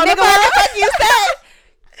pop out. Nigga, what the fuck you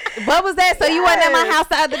say? What was that? So you wasn't at my house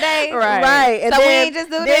the other day? Right. And so then, we ain't just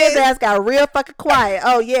do then this? his ass got real fucking quiet.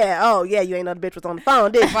 Oh yeah, you ain't know the bitch was on the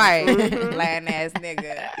phone, did you? Right. Lying ass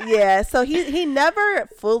nigga. Yeah, so he never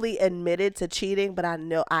fully admitted to cheating, but I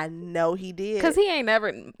know he did. Cause dudes ain't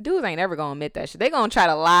never gonna admit that shit. They gonna try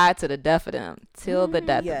to lie to the death of them till the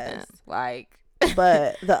death of them. Like,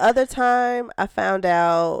 but the other time I found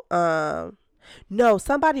out, no,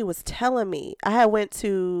 somebody was telling me. I had went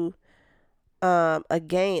to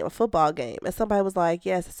a football game, and somebody was like,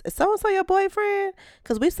 yes, is so-and-so your boyfriend?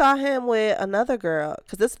 Because we saw him with another girl,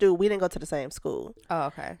 because this dude, we didn't go to the same school. Oh,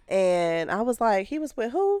 okay. And I was like, he was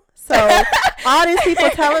with who? So all these people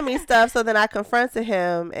telling me stuff, so then I confronted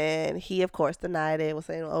him, and he of course denied it, was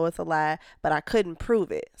saying, oh, it's a lie, but I couldn't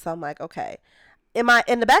prove it. So I'm like, okay. In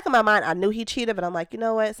the back of my mind, I knew he cheated, but I'm like, you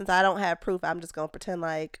know what, since I don't have proof, I'm just gonna pretend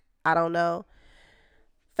like I don't know.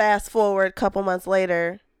 Fast forward a couple months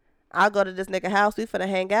later, I'll go to this nigga house. We finna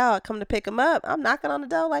hang out. Come to pick him up. I'm knocking on the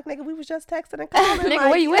door like, nigga, we was just texting and calling. nigga, like,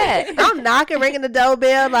 where you at? I'm knocking, ringing the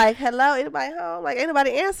doorbell like, hello, anybody home? Like, ain't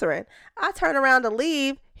nobody answering. I turn around to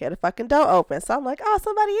leave, hear the fucking door open. So I'm like, oh,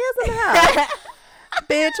 somebody is in the house.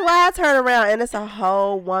 Bitch, why I turn around and it's a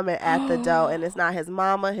whole woman at the door, and it's not his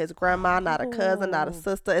mama, his grandma, not a cousin, not a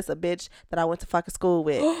sister. It's a bitch that I went to fucking school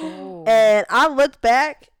with. And I looked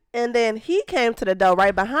back, and then he came to the door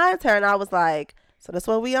right behind her, and I was like, so that's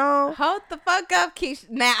what we on? Hold the fuck up, Keisha.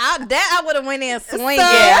 Now, I would have went in swinging.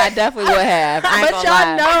 Yeah, I definitely would have. But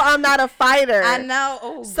y'all know I'm not a fighter. I know.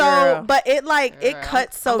 Oh, so, girl. but it like, it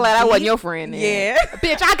cuts so I'm glad deep. I wasn't your friend then. Yeah.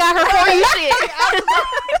 Bitch, I got her for you.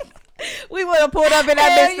 Shit. We would have pulled up in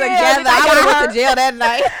that bitch yeah, together. bitch, I would have went to jail that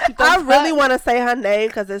night. I really want to say her name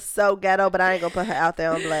because it's so ghetto, but I ain't gonna put her out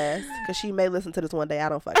there on blast because she may listen to this one day. I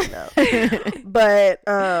don't fucking know. But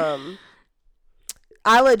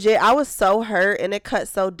I was so hurt, and it cut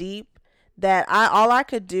so deep that all I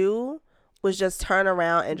could do was just turn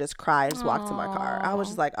around and just cry and just walk to my car. I was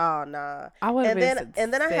just like, oh nah. And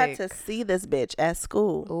then I had to see this bitch at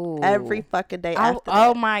school every fucking day after that.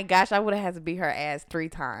 Oh my gosh, I would have had to beat her ass 3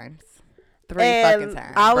 times. 3 and fucking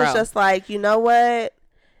times. I was just like, you know what?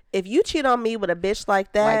 If you cheat on me with a bitch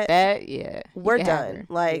like that, yeah, we're done.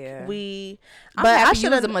 Like yeah. But I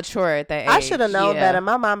should have matured at that age. I should have known better.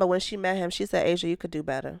 My mama, when she met him, she said, Asia, you could do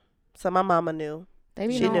better. So my mama knew.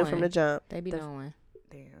 She knew from the jump. They be knowing.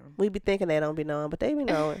 Damn. We be thinking they don't be knowing, but they be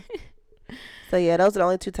knowing. So yeah, those are the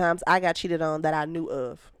only 2 times I got cheated on that I knew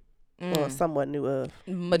of, or somewhat knew of.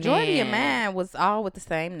 Majority of mine was all with the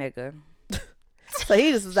same nigga. So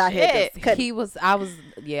he just was out here.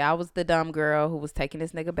 I was the dumb girl who was taking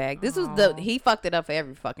this nigga back. This was he fucked it up for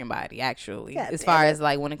every fucking body, actually. God as far as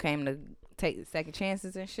like when it came to take second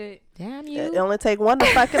chances and shit. Damn you. It only take one to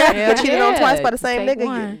fuck it up. You get cheated on twice by the same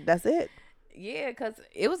nigga. That's it. Yeah, because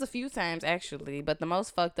it was a few times actually, but the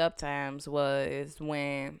most fucked up times was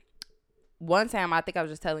when one time I think I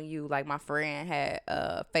was just telling you, like my friend had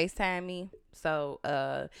FaceTime me. So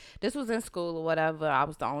this was in school or whatever. I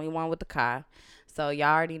was the only one with the car. So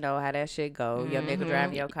y'all already know how that shit go. Your nigga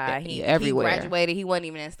driving your car. He graduated. He wasn't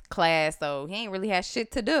even in class, so he ain't really had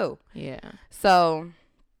shit to do. Yeah. So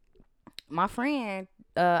my friend,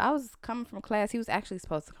 I was coming from class. He was actually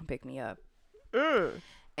supposed to come pick me up.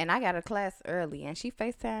 And I got to class early, and she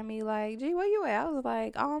FaceTimed me like, "Gee, where you at?" I was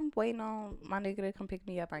like, "Oh, I'm waiting on my nigga to come pick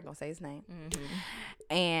me up." I ain't gonna say his name.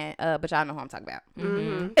 And but y'all know who I'm talking about.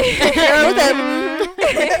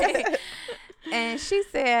 And she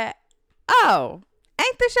said, "Oh,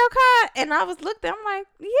 ain't this your car?" And I was looked at, I'm like,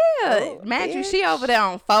 "Yeah." Imagine she over there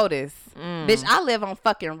on Fotis. Bitch, I live on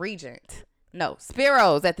fucking Regent. No,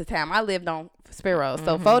 Spiros at the time. I lived on Spiros.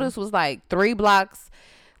 So Fotis was like 3 blocks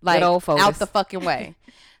like out the fucking way.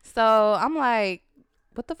 So I'm like,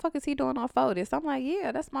 what the fuck is he doing on Fotis? I'm like,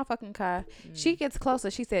 yeah, that's my fucking car. She gets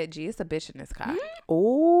closer. She said, gee, it's a bitch in this car.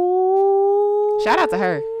 Ooh. Shout out to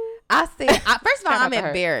her. I said, first of all, Shout out I'm to her.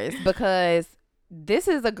 embarrassed because this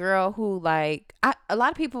is a girl who, like, a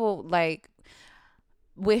lot of people, like,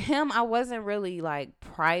 with him, I wasn't really, like,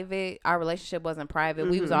 private. Our relationship wasn't private.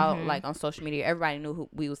 We was all, like, on social media. Everybody knew who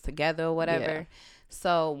we was together or whatever. Yeah.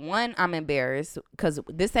 So, one, I'm embarrassed because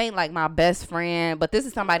this ain't, like, my best friend, but this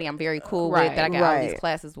is somebody I'm very cool Right, with that I got all right. these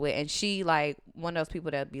classes with. And she, like, one of those people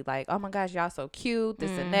that be like, oh, my gosh, y'all so cute,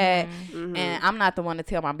 this and that. Mhm. And I'm not the one to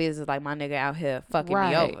tell my business, like, my nigga out here fucking me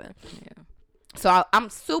Right. over. Yeah. So I'm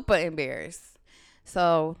super embarrassed.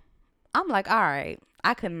 So I'm like, all right,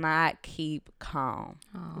 I could not keep calm.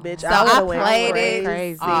 Oh. Bitch, So I I would've went played it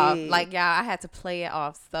crazy. off. Like, y'all, I had to play it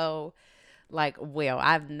off. So, like, well,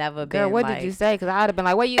 I've never Girl, been what like, did you say? Because I would have been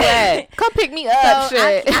like, where you at? Come pick me up, so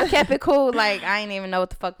shit. I kept it cool. Like, I didn't even know what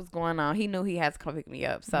the fuck was going on. He knew he had to come pick me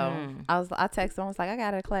up. So I texted him. I was like, I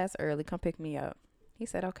got a class early. Come pick me up. He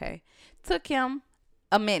said, okay. Took him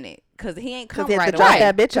a minute because he ain't come he had right to drop away.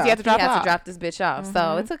 that bitch 'Cause off. he had to drop he had off. to drop this bitch off.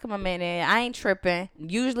 So it took him a minute. I ain't tripping.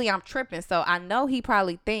 Usually I'm tripping. So I know he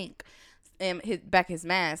probably think in his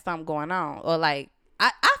mind something going on. Or like,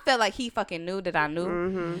 I felt like he fucking knew that I knew.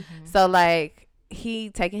 Mm-hmm. So like, he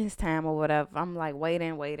taking his time or whatever. I'm like,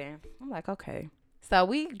 waiting. I'm like, okay. So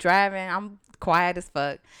we driving. I'm quiet as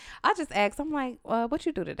fuck. I just asked, I'm like, what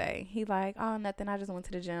you do today? He like, oh, nothing. I just went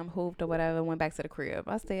to the gym, hooped or whatever, went back to the crib.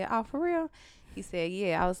 I said, oh, for real? He said,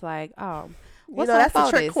 yeah. I was like, oh, what's You know, on that's a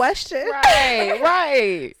trick Fotis? question.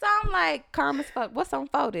 right. So I'm like, calm as fuck. What's on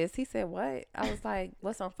Fotis? He said, what? I was like,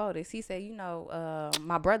 what's on Fotis? He said, you know,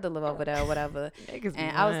 my brother live over there or whatever.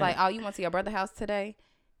 And I was like, oh, you went to your brother's house today?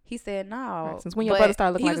 He said, no. Since when your But brother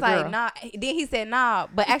started looking he was like a like, girl? nah. Then he said, nah.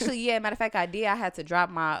 But actually, yeah, matter of fact, I did. I had to drop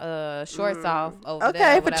my shorts off over there.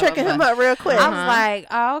 Okay, or for whatever, tricking him but up real quick. I was like,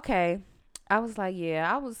 oh, okay. I was like, yeah,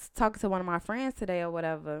 I was talking to one of my friends today or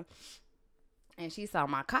whatever. And she saw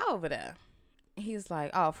my car over there. He's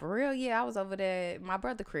like, oh, for real? Yeah, I was over there at my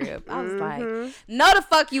brother's crib. I was like, no the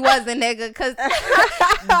fuck you wasn't, nigga. Because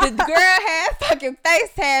the girl had fucking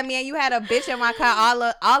FaceTime me and you had a bitch in my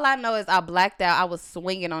car. All I know is I blacked out. I was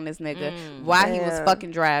swinging on this nigga while he was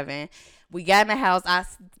fucking driving. We got in the house. I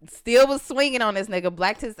still was swinging on this nigga.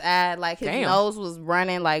 Blacked his eye. Like, his nose was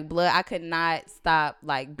running like blood. I could not stop,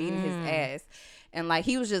 like, beating his ass. And, like,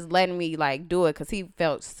 he was just letting me, like, do it because he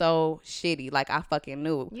felt so shitty. Like, I fucking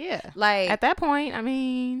knew. Yeah. Like, At that point, I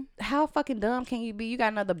mean, how fucking dumb can you be? You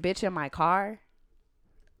got another bitch in my car?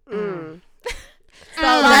 Mm. So,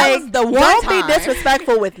 that was the one Don't time. be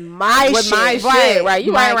disrespectful with my with shit. my shit, right?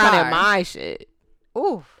 You my right around car. in my shit.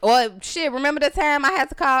 Ooh. Or, shit, remember the time I had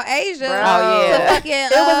to call Asia? Bro. Oh, yeah. To fucking,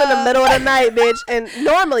 It was in the middle of the night, bitch. And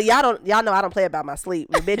normally y'all know I don't play about my sleep.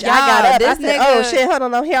 But bitch, I got up. I this said, nigga- oh shit, hold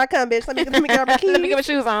on, here I come, bitch. Let me get my keys. Let me get my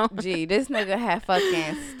shoes on. Gee, this nigga had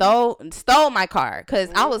fucking stole my car because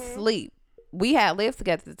I was asleep. We had lived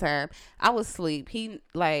together at the time. I was asleep. He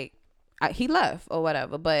he left or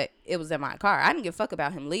whatever, but it was in my car. I didn't give a fuck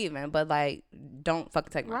about him leaving, but like, don't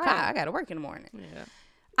fucking take my Right. car. I got to work in the morning. Yeah.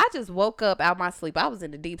 I just woke up out my sleep. I was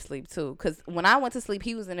in the deep sleep too, because when I went to sleep,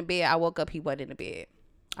 he was in the bed. I woke up, he wasn't in the bed.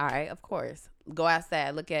 All right, of course. Go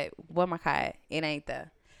outside, look at where my car at. It ain't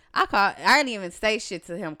there. I didn't even say shit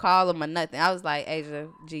to him, call him or nothing. I was like, Asia,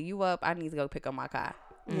 G, you up? I need to go pick up my car.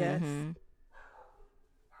 Yes. Mm-hmm.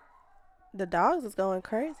 The dogs is going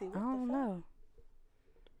crazy. I don't know.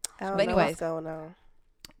 I don't But know anyways. what's going on.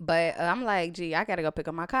 But I'm like, G, I gotta go pick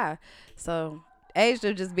up my car. So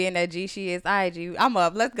Asia just being that G she is, all right, G, I'm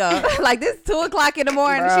up, let's go. Like, this 2:00 in the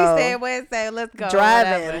morning. Bro. She said, Wednesday, let's go.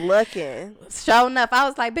 Driving, whatever. looking. Sure enough, I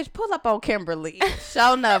was like, bitch, pull up on Kimberly.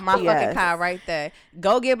 Sure enough, my Yes. fucking car right there.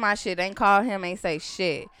 Go get my shit. Ain't call him, ain't say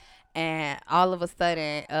shit. And all of a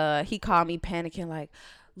sudden, he called me panicking like,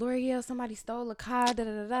 L'Oreal, somebody stole a car. Da, da,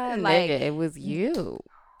 da, da. Like, Nigga, it was you.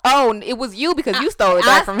 Oh, it was you because you stole it I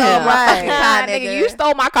back from him. stole my fucking car, Nigga, nigga. you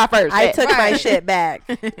stole my car first. I took my Right. shit back.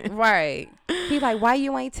 right. He like, why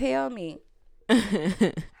you ain't tell me?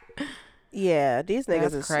 Yeah, these niggas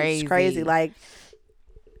That's is crazy. crazy. Like,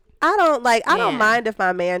 I don't Yeah. mind if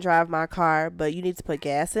my man drive my car, but you need to put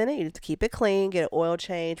gas in it. You need to keep it clean, get an oil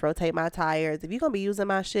change, rotate my tires. If you're gonna be using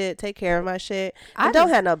my shit, take care of my shit. I And don't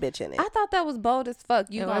just- have no bitch in it. I thought that was bold as fuck.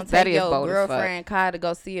 You It gonna was- that take is your bold as fuck. girlfriend car to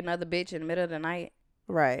go see another bitch in the middle of the night?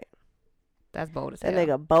 Right. That's bold as That hell.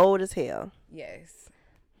 nigga bold as hell. Yes.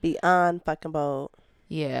 Beyond fucking bold.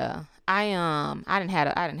 Yeah, I didn't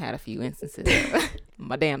had a few instances of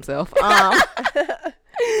my damn self.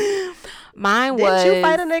 Mine Didn't was. you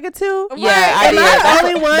fight a nigga too? Yeah, I Am did. I the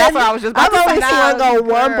only one? That's what I was just about I've to only say. swung on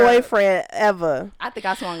one Girl. boyfriend ever. I think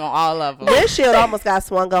I swung on all of them. Windshield almost got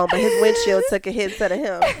swung on, but his windshield took a hit instead of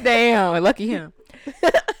him. Damn, lucky him.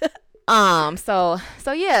 So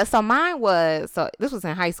mine was, so this was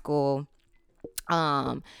in high school.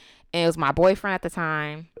 And it was my boyfriend at the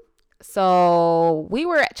time. So we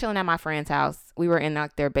were chilling at my friend's house. We were in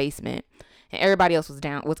like their basement, and everybody else was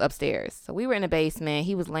upstairs. So we were in the basement.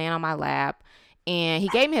 He was laying on my lap, and he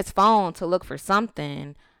gave me his phone to look for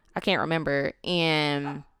something. I can't remember.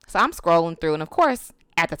 And so I'm scrolling through, and of course,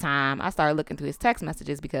 at the time, I started looking through his text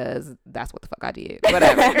messages because that's what the fuck I did.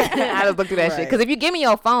 Whatever. I just looked through that shit. Because if you give me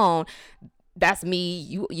your phone, that's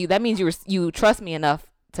me. You that means you trust me enough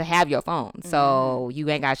to have your phone. So you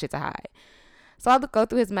ain't got shit to hide. So I go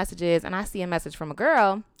through his messages, and I see a message from a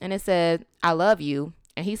girl, and it said, "I love you."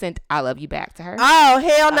 And he sent "I love you" back to her. Oh,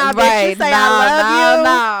 hell no, bitch. You say I love you.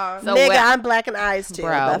 No. So Nigga, when- I'm black and eyes too.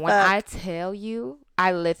 Bro, when I tell you,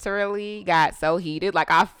 I literally got so heated. Like,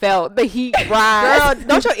 I felt the heat rise. Girl,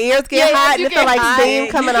 don't your ears get hot? You feel like steam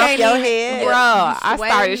coming off your head? Bro, I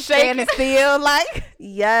started shaking. Still like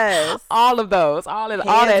Yes. All of those. All that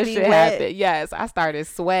Hands be shit wet. happened. Yes, I started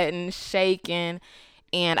sweating, shaking.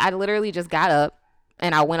 And I literally just got up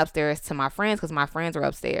and I went upstairs to my friends because my friends were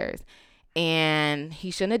upstairs. And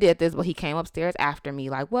he shouldn't have did this, but he came upstairs after me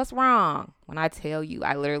like, "What's wrong?" When I tell you,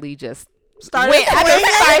 I literally just Started went. I just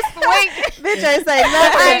swinging? started swinging. Bitch ain't say nothing.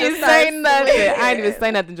 I just didn't say started nothing. swinging. I didn't even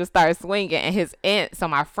say nothing. Just started swinging. And his aunt, so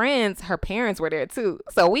my friends, her parents were there too.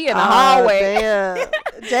 So we in the hallway. Damn.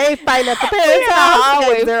 Jay fighting at the We in parents' the house.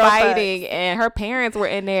 hallway Zero fighting, and her parents were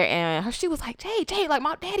in there, and she was like, Jay, like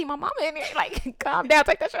my daddy, my mama in there, like, calm down,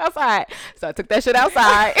 take that shit outside. So I took that shit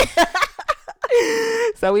outside.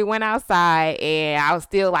 So we went outside, and I was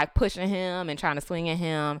still like pushing him and trying to swing at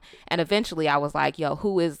him, and eventually I was like, "Yo,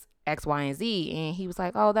 who is X, Y, and Z?" And he was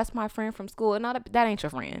like, "Oh, that's my friend from school." No, that ain't your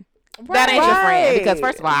friend. That ain't your friend, because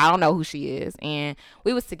first of all, I don't know who she is, and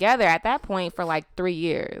we was together at that point for like 3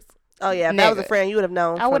 years. Oh yeah, if that was a Nigga. friend, you would have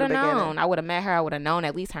known. I would have from the beginning. known. I would have met her. I would have known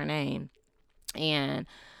at least her name. And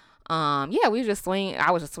yeah, we were just swinging.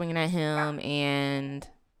 I was just swinging at him, and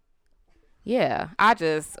yeah,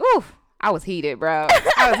 I was heated, bro.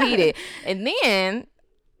 I was heated, and then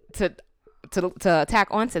to tack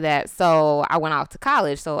onto that, so I went off to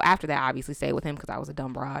college. So after that, I obviously stayed with him because I was a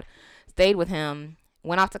dumb broad. Stayed with him.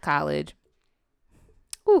 Went off to college.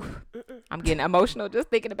 Ooh, I'm getting emotional just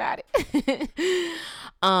thinking about it.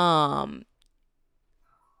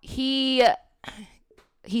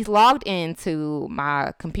 He's logged into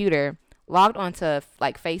my computer, logged onto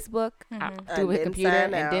like Facebook through his computer,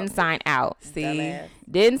 and didn't sign out. See, Dumbass.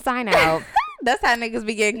 Didn't sign out. that's how niggas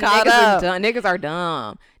be getting caught up. Niggas are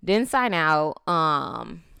dumb. Didn't sign out.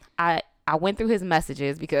 I went through his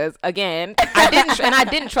messages because again, I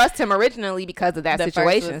didn't trust him originally because of that The first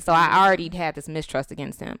situation. was- So I already had this mistrust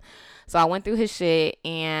against him. So I went through his shit,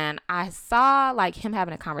 and I saw like him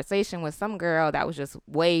having a conversation with some girl that was just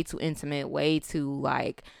way too intimate, way too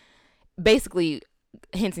like basically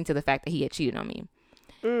hinting to the fact that he had cheated on me.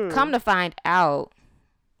 Come to find out,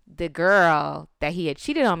 the girl that he had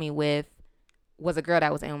cheated on me with was a girl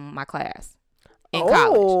that was in my class in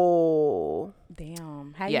college. Oh.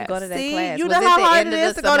 Damn, how Yes. you go to that See, class? you Was know it how the hard end it of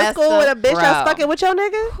is the to go to school semester? with a bitch that's Bro. fucking with your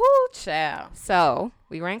nigga? Whoo, child. So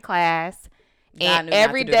we were in class, God and knew not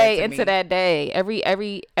every to do that day to into me. that day,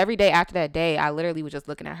 every day after that day, I literally was just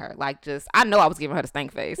looking at her, like I know I was giving her the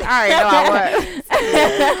stank face. I already know I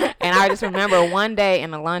was. And I just remember one day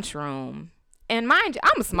in the lunchroom, and mind you,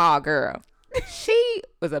 I'm a small girl. She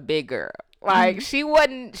was a big girl. Like she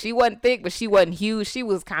wasn't thick, but she wasn't huge. She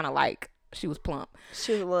was kind of like she was plump.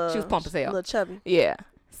 She was plump as hell. A little chubby. Yeah.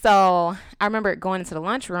 So I remember going into the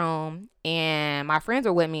lunchroom, and my friends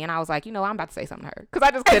were with me, and I was like, I'm about to say something to her because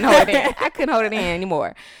I just couldn't hold it in. I couldn't hold it in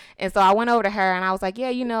anymore. And so I went over to her, and I was like,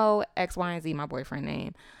 yeah, X, Y, and Z, my boyfriend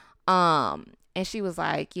name. And she was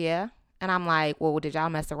like, yeah. And I'm like, well, did y'all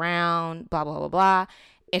mess around? Blah, blah, blah, blah.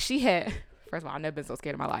 And she had, first of all, I've never been so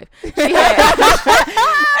scared in my life.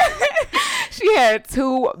 She had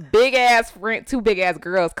two big ass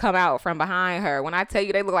girls come out from behind her. When I tell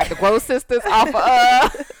you, they look like the Gross sisters off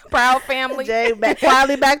of Proud Family. Jay,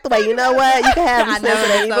 quietly backed away. You know what? You can have I them know, since it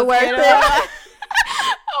that's ain't so even worth scared it.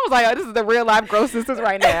 I was like, oh, this is the real life Gross sisters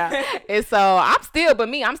right now. And so I'm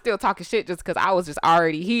still talking shit just because I was just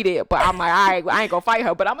already heated. But I'm like, I ain't gonna fight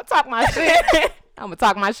her, but I'm gonna talk my shit. I'm gonna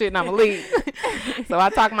talk my shit and I'm gonna leave. So I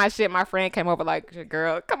talked my shit. My friend came over like,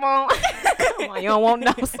 girl, come on. Come on. You don't want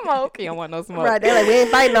no smoke. You don't want no smoke. Right, they're like, we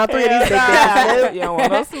ain't fighting all three of these big bitches. You don't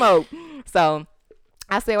want no smoke. So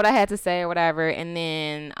I said what I had to say or whatever, and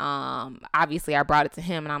then obviously I brought it to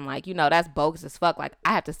him, and I'm like, that's bogus as fuck. Like, I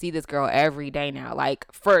have to see this girl every day now, like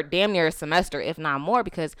for damn near a semester, if not more,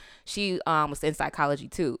 because she was in psychology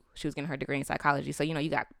too. She was getting her degree in psychology, so you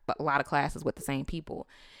got a lot of classes with the same people,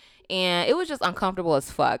 and it was just uncomfortable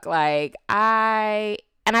as fuck. Like,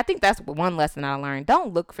 I think that's one lesson I learned.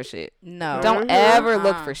 Don't look for shit. No. Don't ever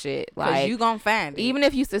look for shit. Like, you gonna find it. Even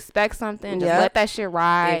if you suspect something, just let that shit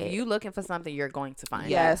ride. If you looking for something, you're going to find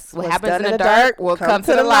it. Yes. What happens in the dark will come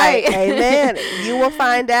to the light. Amen. You will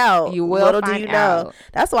find out. You will Little find do you know. out.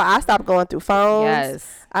 That's why I stopped going through phones.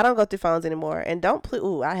 Yes. I don't go through phones anymore. And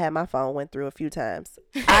I had my phone went through a few times.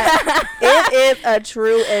 It is a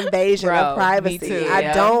true invasion of privacy. Me too,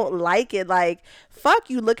 I don't like it. Like, fuck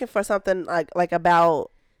you looking for something like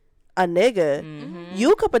about a nigga.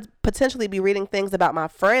 You could potentially be reading things about my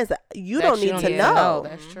friends that you don't need to know.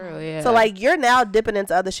 That's true. Yeah. So like, you're now dipping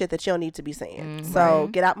into other shit that you don't need to be seeing. So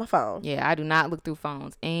get out my phone. Yeah, I do not look through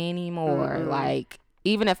phones anymore. Like,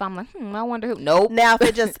 even if I'm like, I wonder who. Nope. Now if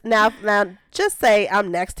it just now just say I'm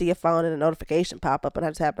next to your phone and a notification pop up and I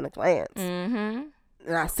just happen to glance.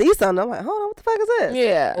 And I see something, I'm like, hold on, what the fuck is this?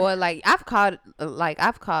 Yeah. Or like I've caught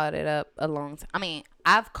it up a long time. I mean,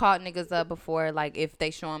 I've caught niggas up before, like if they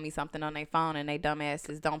showing me something on their phone and they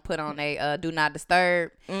dumbasses don't put on a do not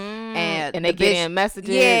disturb, and they get in messages.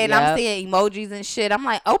 Yeah, and I'm seeing emojis and shit. I'm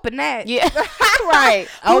like, open that. Yeah. Right.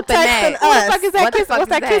 Open that. What the fuck is that? What the fuck What's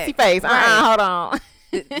that is kissy face? Right. Hold on.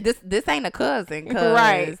 This ain't a cousin.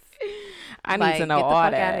 Right. I need to know get the all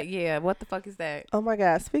fuck that. outta, yeah, what the fuck is that? Oh my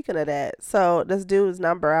God. Speaking of that, so this dude's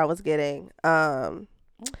number I was getting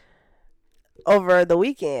over the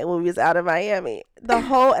weekend when we was out in Miami, and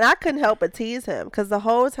I couldn't help but tease him because the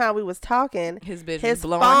whole time we was talking, His bitch his was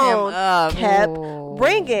blowing phone him up. kept Ooh.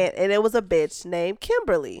 ringing, and it was a bitch named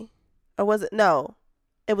Kimberly, or was it? No,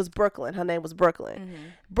 it was Brooklyn. Her name was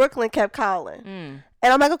Brooklyn. Brooklyn kept calling, and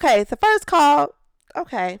I'm like, okay, it's the first call.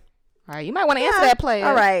 Okay. All right, you might want to answer that player.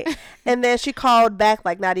 All right. And then she called back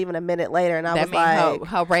like not even a minute later, and I That was mean like,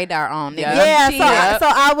 her radar on. Nigga. yeah. So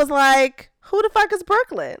I was like, who the fuck is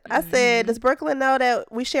Brooklyn? I said, does Brooklyn know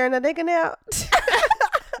that we sharing a nigga now?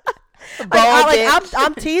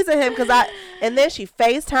 I'm teasing him and then she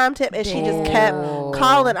FaceTimed him and she just kept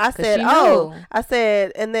calling. I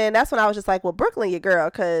said, and then that's when I was just like, well, Brooklyn, your girl,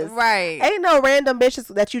 because ain't no random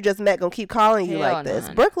bitches that you just met gonna keep calling you like this.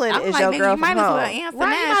 Brooklyn is your girl from home. Answer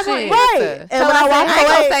that shit. Right. And when I walked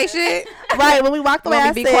away, say shit. right, when we walked away,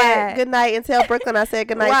 I be said quiet. good night and tell Brooklyn I said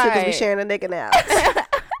good night too because we sharing a nigga now.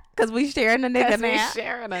 Because we sharing a nigga now.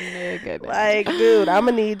 sharing a nigga. Like, dude, I'm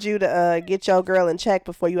gonna need you to get your girl in check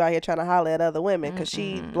before you out here trying to holler at other women because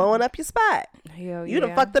she blowing up your spot. Hell You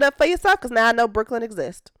done fucked it up for yourself because now I know Brooklyn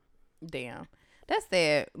exists. Damn. That's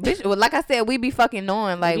sad. Bitch, well, like I said, we be fucking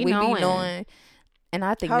knowing. Like, we be knowing. And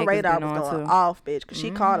I think her niggas radar be was knowing going too. off, bitch, because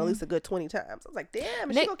she called at least a good 20 times. I was like,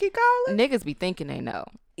 damn, is she gonna keep calling? Niggas be thinking they know.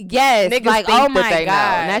 Yes. Niggas like, think oh that my they God.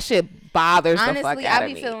 know. And that shit bothers Honestly, the fuck out I of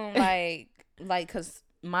be me. feeling like, because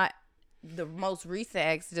the most recent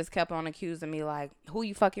ex just kept on accusing me like, who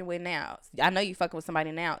you fucking with now? I know you fucking with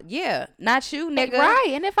somebody now. Yeah, not you, nigga.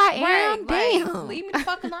 Right, and if I am, damn. Leave me the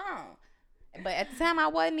fuck alone. But at the time, I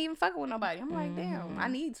wasn't even fucking with nobody. I'm like, damn, I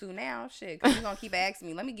need to now. Shit, because you're going to keep asking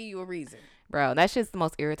me. Let me give you a reason. Bro, that shit's the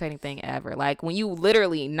most irritating thing ever. Like, when you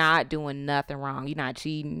literally not doing nothing wrong. You're not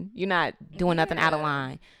cheating. You're not doing nothing out of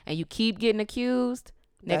line. And you keep getting accused.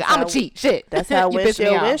 Nigga, I'm a cheat. Shit. That's how You piss me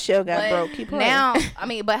off. windshield got broke. Keep playing. Now, I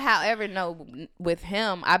mean, but however, no, with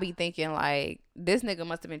him, I be thinking like, this nigga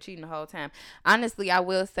must have been cheating the whole time. Honestly, I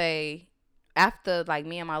will say, after like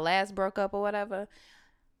me and my last broke up or whatever,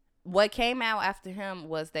 what came out after him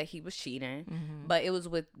was that he was cheating, but it was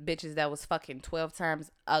with bitches that was fucking 12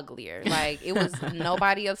 times uglier. Like, it was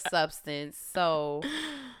nobody of substance. So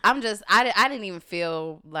I'm just, I didn't even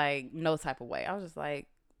feel like no type of way. I was just like,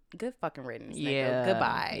 good fucking riddance, nigga. Yeah.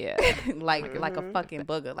 Goodbye. Yeah. like a fucking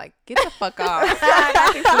booger. Like, get the fuck off. Flip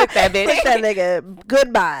that bitch. Take that nigga.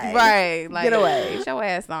 Goodbye. Right. Like, Get away. Get your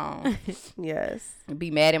ass on. Yes.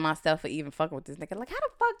 Be mad at myself for even fucking with this nigga. Like, how the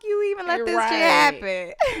fuck you even let this Right.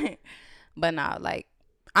 shit happen? But nah, like,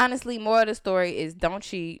 honestly, more of the story is don't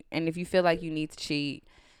cheat. And if you feel like you need to cheat,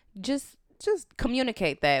 just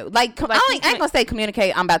communicate that. Like, I ain't gonna say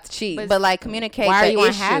communicate, I'm about to cheat, but like communicate why are the you issue.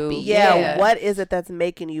 unhappy? Yeah. What is it that's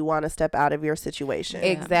making you want to step out of your situation?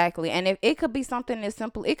 Exactly. And if it could be something as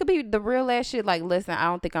simple, it could be the real ass shit. Like, listen, I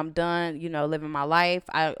don't think I'm done, living my life.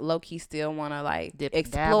 I low key still want to like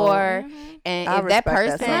explore. And I if that respect that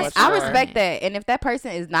person, so much I more. respect that. And if that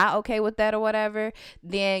person is not okay with that or whatever,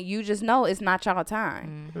 then you just know it's not y'all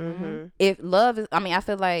time. Mm-hmm. If love is, I mean, I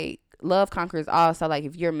feel like love conquers all. So like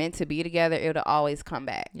if you're meant to be together, it'll always come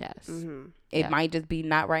back. Yes. It might just be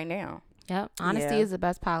not right now. Yep. Honesty Yeah. is the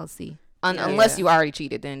best policy. Unless you already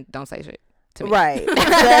cheated, then don't say shit to me. Right.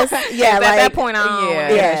 Yeah, At like that point, I don't yeah. hear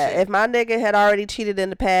that yeah, shit. if my nigga had already cheated in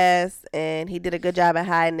the past and he did a good job at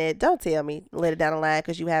hiding it, don't tell me later down the line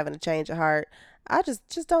because you having a change of heart. I just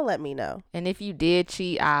don't let me know. And if you did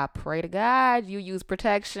cheat, I pray to God you use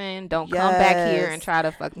protection. Don't come back here and Yes. try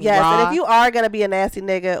to fuck me Yes, raw. and if you are gonna be a nasty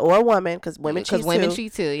nigga or a woman, because women cheat too.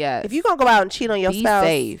 cheat too. Yes. If you gonna go out and cheat on your Be spouse,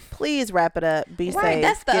 safe. please wrap it up. Be Right, safe.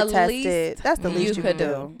 that's the Get least tested. That's the you least you could can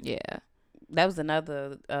do. do. Yeah. That was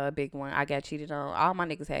another big one. I got cheated on. All my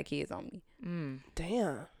niggas had kids on me.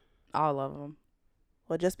 Damn. All of them.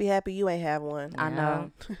 Well, just be happy you ain't have one. I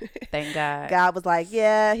know. Thank God. God was like,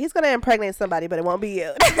 yeah, he's gonna impregnate somebody, but it won't be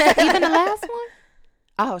you. Even the last one.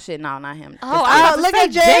 Oh shit, no, not him. Oh, look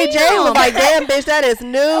at Jay. Jay was like, damn, bitch, that is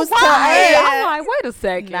news to Hey, us. I'm like, wait a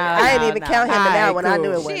second. Nah, I didn't even count him in that one. I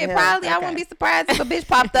knew it wasn't Shit, him. probably. I wouldn't be surprised if a bitch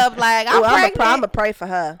popped up like, I'm Ooh, I'm pregnant. gonna pray for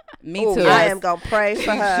her. Me Ooh, too. I am gonna pray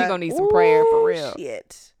for her. She gonna need some prayer for real.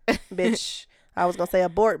 Shit, bitch. I was gonna say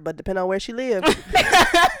abort, but depending on where she lives,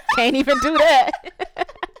 Can't even do that.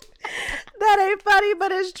 that ain't funny,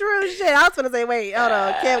 but it's true. Shit, I was gonna say, wait, hold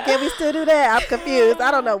on, can we still do that? I'm confused. I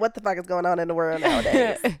don't know what the fuck is going on in the world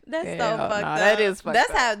nowadays. That's so Hell fucked nah, up. that is fucked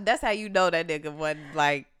up. That's how you know that nigga wasn't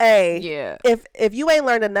like. Hey, Yeah. if you ain't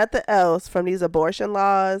learning nothing else from these abortion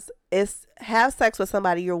laws, it's have sex with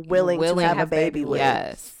somebody you're willing to have a baby with.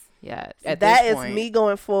 Yes. Yes. At That this is point. me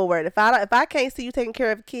going forward. If I can't see you taking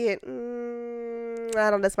care of a kid, I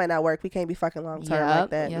don't. This might not work. We can't be fucking long term Yup, like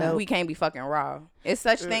that. yup. No. We can't be fucking raw. It's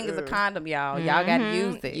such thing as a condom, y'all. Y'all gotta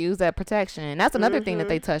use it. Use that protection. And that's another thing that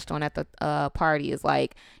they touched on at the party is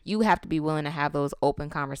like you have to be willing to have those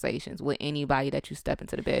open conversations with anybody that you step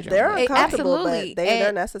into the bedroom They're with. uncomfortable, absolutely. but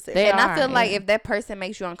they're necessary. they And I are, feel like yeah. if that person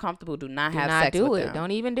makes you uncomfortable, do not Do have not sex do with it. them.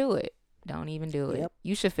 Don't even do it. Don't even do it. Yep.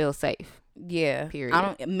 You should feel safe. Yeah. Period. I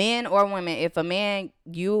don't. Men or women. If a man,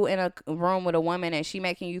 you in a room with a woman and she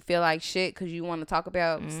making you feel like shit because you want to talk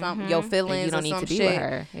about some your Then feelings you don't or need some to be shit, with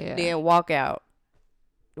her. Yeah. then walk out.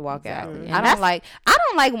 Walk Exactly. out. And I don't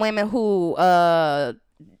that's- like women who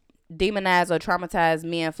demonize or traumatize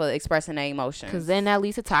men for expressing their emotions. Because then that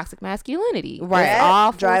leads to toxic masculinity. Right. It's That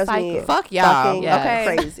all full drives cycle. me Fuck y'all. fucking Yes.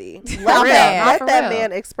 Okay. crazy. real. Let For that real.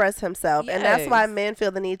 man express himself, and that's why Yes. men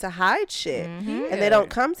feel the need to hide shit, Mm-hmm. and they don't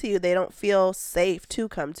come to you. They don't feel safe to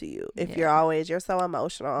come to you if you're so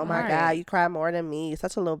emotional. Oh my Right. god, you cry more than me. You're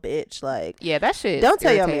such a little bitch. Like, Yeah, that shit. Don't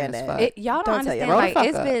tell your irritating man as that. fuck. Y'all Don't don't tell your understand. man. Like Grow the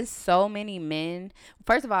it's fuck been so many men.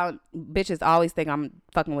 First of all, bitches always think I'm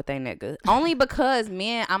fucking with they nigga. Only because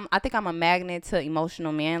men, I think I'm a magnet to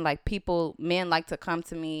emotional men. Like men like to come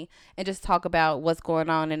to me and just talk about what's going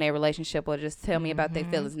on in their relationship or just tell me about their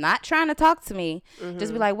feelings. Not trying to talk to me.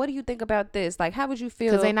 Just be like, what do you think about this? Like, how would you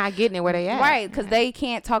feel? Because they not getting it where they at. Right, because they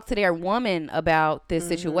can't talk to their woman about this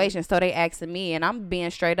situation, so they asking me, and I'm being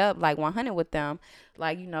straight up like 100 with them.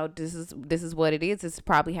 Like, you know, this is what it is. This is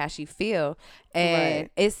probably how she feel, and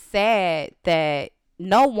Right. it's sad that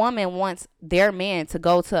no woman wants their man to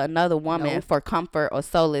go to another woman Nope. for comfort or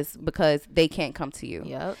solace because they can't come to you.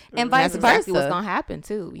 Yep. And vice That's exactly versa. what's gonna happen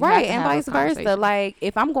too. You Right, have to and have vice those versa. conversations. Like,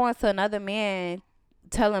 if I'm going to another man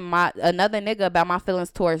telling another nigga about my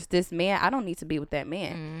feelings towards this man, I don't need to be with that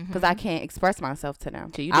man because I can't express myself to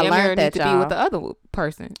them. So you I damn near learned need that, to be y'all. with the other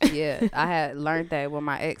person. Yeah, I had learned that with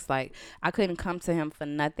my ex. Like, I couldn't come to him for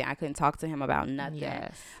nothing. I couldn't talk to him about nothing.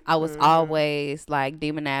 Yes. I was always like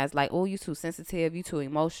demonized, like, oh, you too sensitive, you too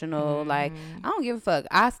emotional. Like, I don't give a fuck.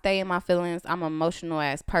 I stay in my feelings. I'm an emotional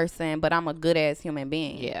ass person, but I'm a good ass human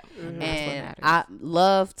being. Yeah. That's what And matters.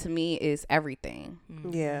 love to me is everything.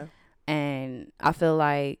 yeah, And I feel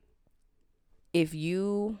like if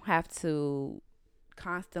you have to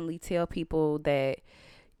constantly tell people that,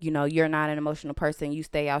 you know, you're not an emotional person, you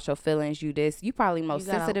stay out your feelings, you probably most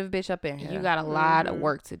You gotta- sensitive bitch up in here. You got a lot of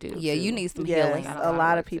work to do. Yeah, too. you need some yes. healing. Got A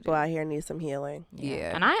lot of work to people do. out here need some healing.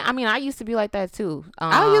 Yeah. And I mean, I used to be like that too.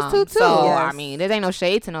 I used to, too. So Yes. I mean, there ain't no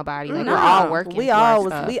shade to nobody. Like No. we're all working. We through our all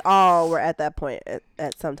stuff. were at that point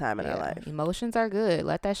at some time in our Yeah. life. Emotions are good.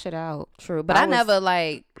 Let that shit out. True. But I I, was- never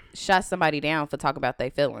like shot somebody down for talking about their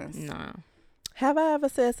feelings. No. Have I ever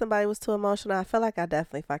said somebody was too emotional? I feel like I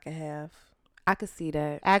definitely fucking have. I could see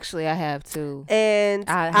that. Actually, I have too. And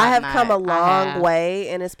I I have have come a not. I long have. way,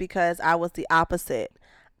 and it's because I was the opposite.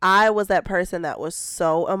 I was that person that was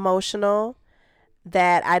so emotional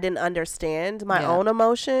that I didn't understand my Yeah. own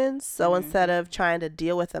emotions. So instead of trying to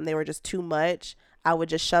deal with them, they were just too much. I would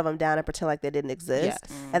just shove them down and pretend like they didn't exist.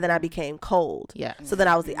 Yes. And then I became cold. Yes. So then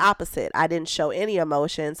I was the opposite. I didn't show any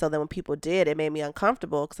emotion. So then when people did, it made me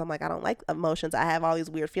uncomfortable because I'm like, I don't like emotions. I have all these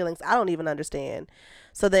weird feelings I don't even understand.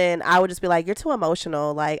 So then I would just be like, you're too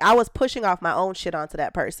emotional. Like, I was pushing off my own shit onto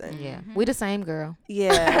that person. Yeah. We the same, girl.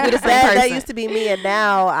 Yeah. We the same that person. used to be me. And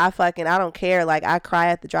now I don't care. Like, I cry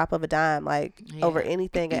at the drop of a dime, like, over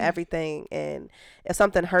anything and everything. And if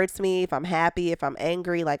something hurts me, if I'm happy, if I'm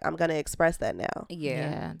angry, like, I'm going to express that now.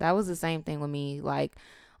 Yeah. That was the same thing with me. Like,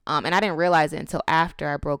 and I didn't realize it until after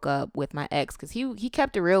I broke up with my ex, because he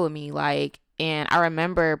kept it real with me. Like, and I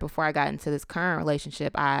remember before I got into this current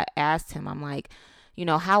relationship, I asked him, I'm like, you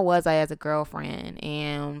know, how was I as a girlfriend,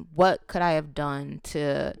 and what could I have done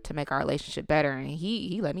to make our relationship better? And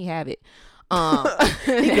he let me have it. He can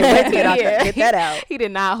wait to get that out. He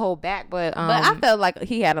did not hold back, but I felt like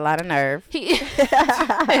he had a lot of nerve. But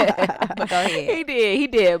go ahead. He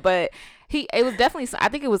did, but it was definitely, I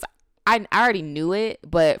think it was, I already knew it,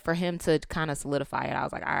 but for him to kind of solidify it, I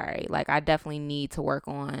was like, all right, like, I definitely need to work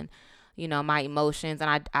on, you know, my emotions.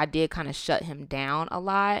 And I did kind of shut him down a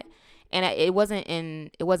lot. And it wasn't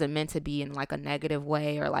meant to be in like a negative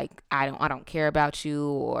way, or like, I don't care about you,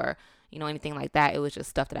 or, you know, anything like that. It was just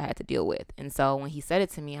stuff that I had to deal with. And so when he said it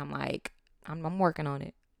to me, I'm like, I'm working on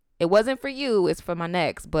it. It wasn't for you, it's for my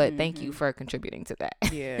next, but thank you for contributing to that.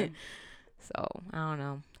 Yeah. So I don't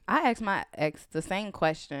know. I asked my ex the same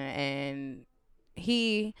question, and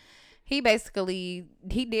he basically,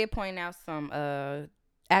 he did point out some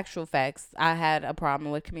actual facts. I had a problem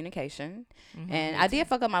with communication, and I did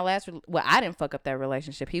fuck up my last I didn't fuck up that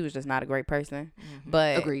relationship. He was just not a great person.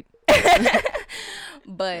 But Agreed.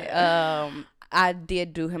 But I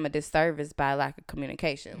did do him a disservice by lack of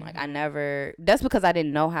communication. Like, that's because I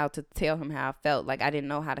didn't know how to tell him how I felt. Like, I didn't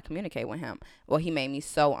know how to communicate with him. Well, he made me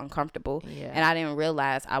so uncomfortable, and I didn't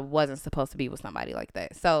realize I wasn't supposed to be with somebody like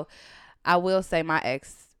that. So I will say my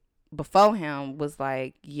ex before him was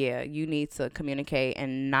like, yeah, you need to communicate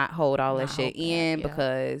and not hold all that shit in,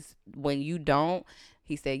 because when you don't,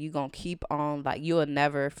 he said, you gonna keep on, like, you'll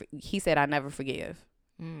never, he said, I never forgive.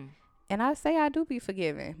 And I say I do be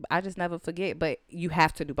forgiving, but I just never forget. But you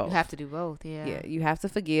have to do both. You have to do both, yeah. Yeah, you have to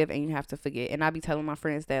forgive and you have to forget. And I be telling my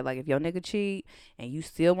friends that, like, if your nigga cheat and you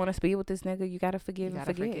still want to speak with this nigga, you gotta forgive and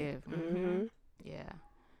forget. Yeah.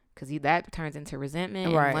 Because that turns into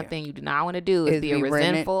resentment. Right. And one thing you do not want to do is be a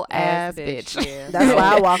resentful ass bitch. Yeah. That's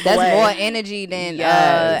why I walk away. That's more energy than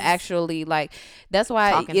actually, like, that's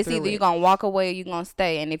why Talking it's through either it. you're going to walk away or you're going to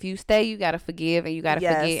stay. And if you stay, you got to forgive and you got to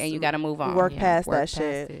forget and you got to move on. Work Yeah, past work that past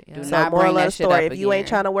shit. it, yeah. Do So not moral bring of that the shit story, up if you ain't again.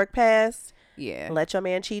 trying to work past, Yeah. let your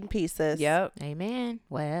man cheat in pieces. Yep. Amen.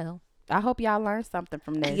 Well. I hope y'all learned something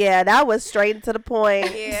from this. Yeah, that was straight to the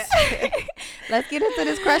point. Yeah. Let's get into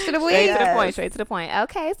this crush of the week. Straight to the point.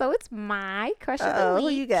 Okay, so it's my crush of the week. Who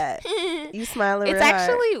you got? You smiling real It's hard.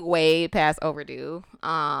 actually way past overdue.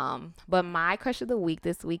 But my crush of the week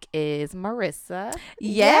this week is Marissa.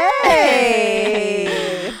 Yay!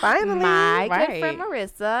 Finally. My good friend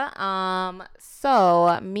Marissa.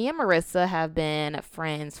 So me and Marissa have been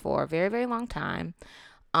friends for a very, very long time.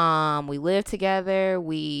 We lived together,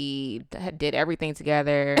 we did everything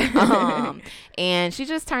together, and she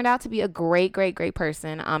just turned out to be a great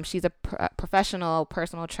person. She's a professional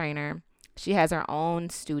personal trainer. She has her own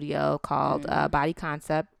studio called Body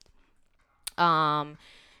Concept.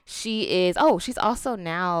 She's also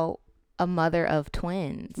now a mother of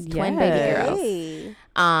twin baby girls. Hey.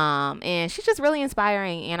 And she's just really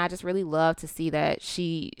inspiring, and I just really love to see that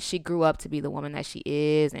she grew up to be the woman that she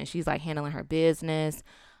is, and she's like handling her business,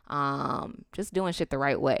 just doing shit the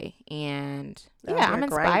right way. And I'm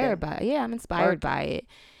inspired by it.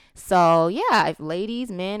 So yeah, if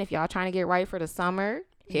ladies, men, if y'all trying to get right for the summer,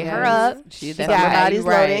 hit her up. She got got body's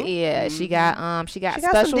loading. Yeah, she got She got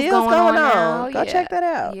specials some deals going on now. Go check that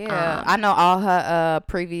out. Yeah, I know all her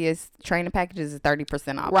previous training packages is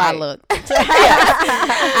 30% off. Right. I looked.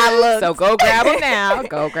 I looked. So go grab them now.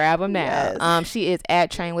 Go grab them now. Yes. She is at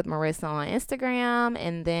Train with Marissa on Instagram,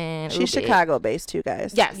 and then She's Chicago based too,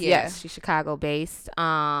 guys. Yes, she's Chicago based.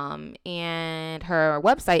 And her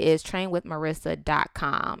website is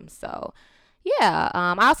trainwithmarissa.com. So yeah,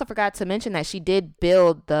 I also forgot to mention that she did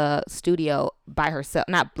build the studio by herself.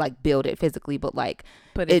 Not like build it physically, but like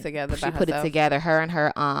put it together. She put it together. Her and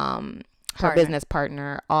her business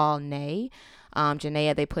partner, Janaea,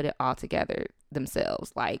 they put it all together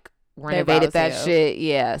themselves. Like renovated that shit.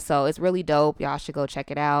 Yeah, so it's really dope. Y'all should go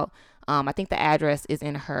check it out. I think the address is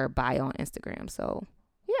in her bio on Instagram. So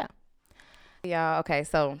yeah. Y'all, okay,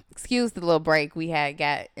 so excuse the little break we had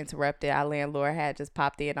got interrupted. Our landlord had just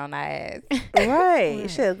popped in on our ass. Right.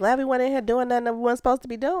 Shit, glad we went in here doing nothing that we weren't supposed to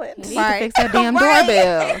be doing. You need to fix that damn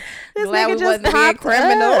doorbell. This Glad nigga we just wasn't being popped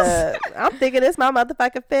criminals. up. I'm thinking it's my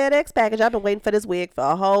motherfucking FedEx package. I've been waiting for this wig for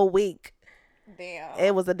a whole week. Damn.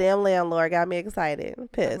 It was a damn landlord. Got me excited. I'm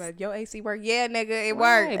pissed. Like, your AC work? Yeah, nigga, it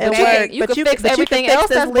Right, worked. It but you worked. can- you can fix but everything fix else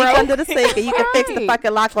this that's leak broke. under the sink, and you can fix the Right.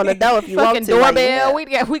 fucking lock on the door if you want Fucking to. while you doorbell.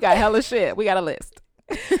 here. We got hella shit. We got a list.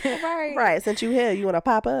 Right. Right. Since you here, you want to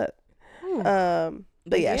pop up.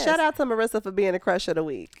 But yeah, yes. shout out to Marissa for being the crush of the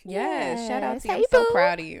week. Yes. Shout out to you. Hey, I'm so boo.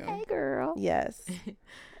 proud of you. Hey, girl. Yes.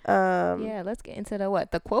 Yeah, let's get into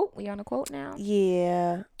the quote. We on a quote now?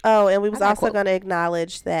 Yeah. Oh, and we was I got a also quote. going to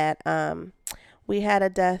acknowledge that we had a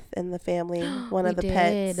death in the family. One of the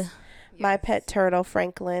pets, my pet turtle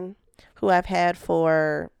Franklin, who I've had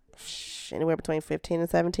for anywhere between 15 and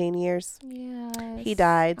 17 years. Yes. He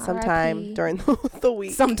died sometime R.I.P. during the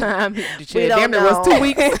week. Sometime. We don't Damn, it was know. 2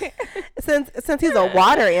 weeks. Since he's a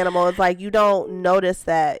water animal, it's like you don't notice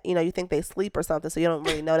that, you think they sleep or something, so you don't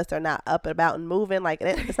really notice they're not up and about and moving. Like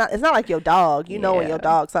it's not like your dog. You know when your Yeah.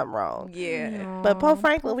 dog's something wrong. Yeah. But Poe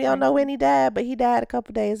Franklin, we don't know when he died, but he died a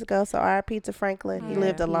couple days ago. So R.I.P. to Franklin. He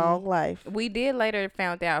lived a R.I.P. long life. We did later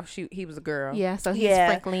found out he was a girl. Yeah, so he's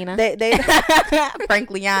Yeah. Franklina. They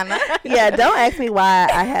Frankliana. yeah. Don't ask me why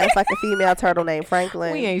I had a fucking female turtle named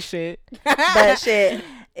Franklin. we ain't shit. But shit,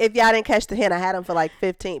 if y'all didn't catch the hint, I had him for like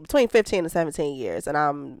between 15 and 17 years, and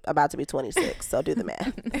I'm about to be 26. So do the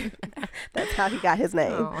math. That's how he got his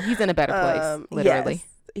name. Oh, he's in a better place, literally. Yes,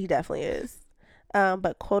 he definitely is.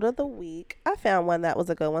 But quote of the week, I found one that was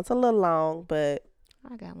a good one. It's a little long, but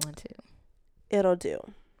I got one too. it'll do.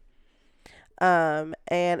 And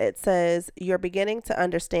it says, "You're beginning to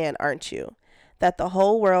understand, aren't you? That the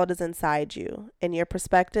whole world is inside you, in your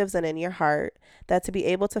perspectives and in your heart, that to be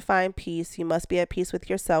able to find peace, you must be at peace with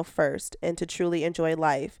yourself first, and to truly enjoy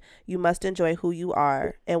life, you must enjoy who you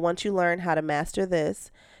are. And once you learn how to master this,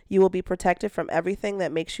 you will be protected from everything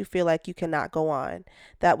that makes you feel like you cannot go on.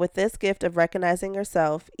 That with this gift of recognizing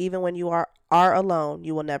yourself, even when you are alone,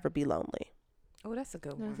 you will never be lonely." Oh, that's a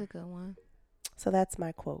good That's one. a good one. So that's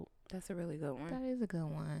my quote. That's a really good one. That is a good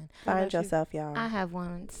one. Find about you? yourself, y'all. I have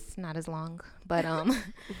one. It's not as long, but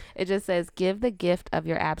it just says, "Give the gift of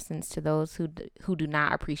your absence to those who do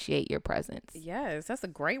not appreciate your presence." Yes, that's a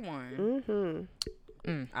great one.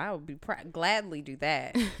 Mm-hmm. I would be gladly do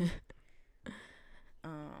that.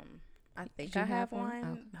 I think Did you I have have one?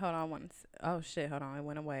 one. Hold on one. Oh shit! Hold on, it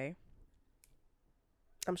went away.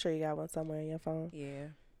 I'm sure you got one somewhere in your phone. Yeah,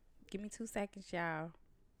 give me 2 seconds, y'all.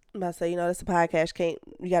 I'm about to say, this is a podcast.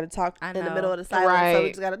 You got to talk I in the know. middle of the silence. So we Right.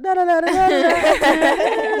 just got to da da da da da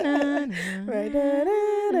right da da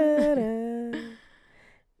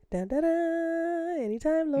da da da.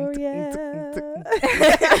 Anytime, L'Oreal.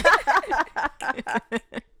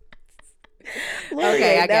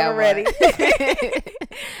 Okay, I got never one. ready.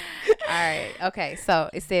 All right. Okay. So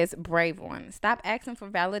it says, brave one. Stop asking for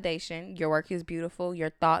validation. Your work is beautiful. Your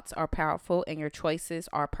thoughts are powerful and your choices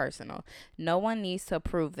are personal. No one needs to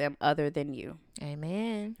approve them other than you.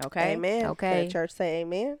 Amen. Okay. Amen. Okay. Can the church say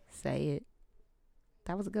amen? Say it.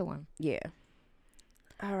 That was a good one. Yeah.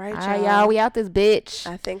 All right, All right, y'all. We out this bitch.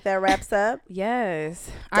 I think that wraps up. Yes.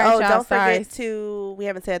 All right, y'all. Don't Sorry. forget to, we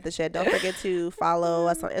haven't said this yet, don't forget to follow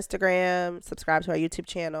us on Instagram, subscribe to our YouTube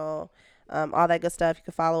channel, all that good stuff. You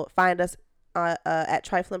can find us at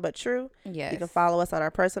Trifling But True. Yes. You can follow us on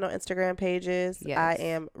our personal Instagram pages. Yes. I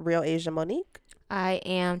am Real Asia Monique. I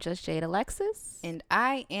am just Jade Alexis. And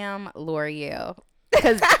I am L'Oreal.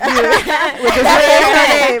 Because That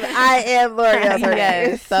is her name. I am L'Oreal's her name.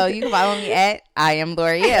 Yes. So you can follow me at I am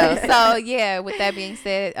L'Oreal. So yeah, with that being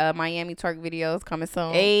said, Miami twerk videos coming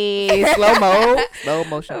soon. hey, slow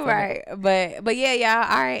motion. Right. But yeah, y'all.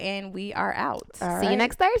 All right, and we are out. All See you right.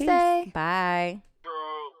 next Thursday. Bye.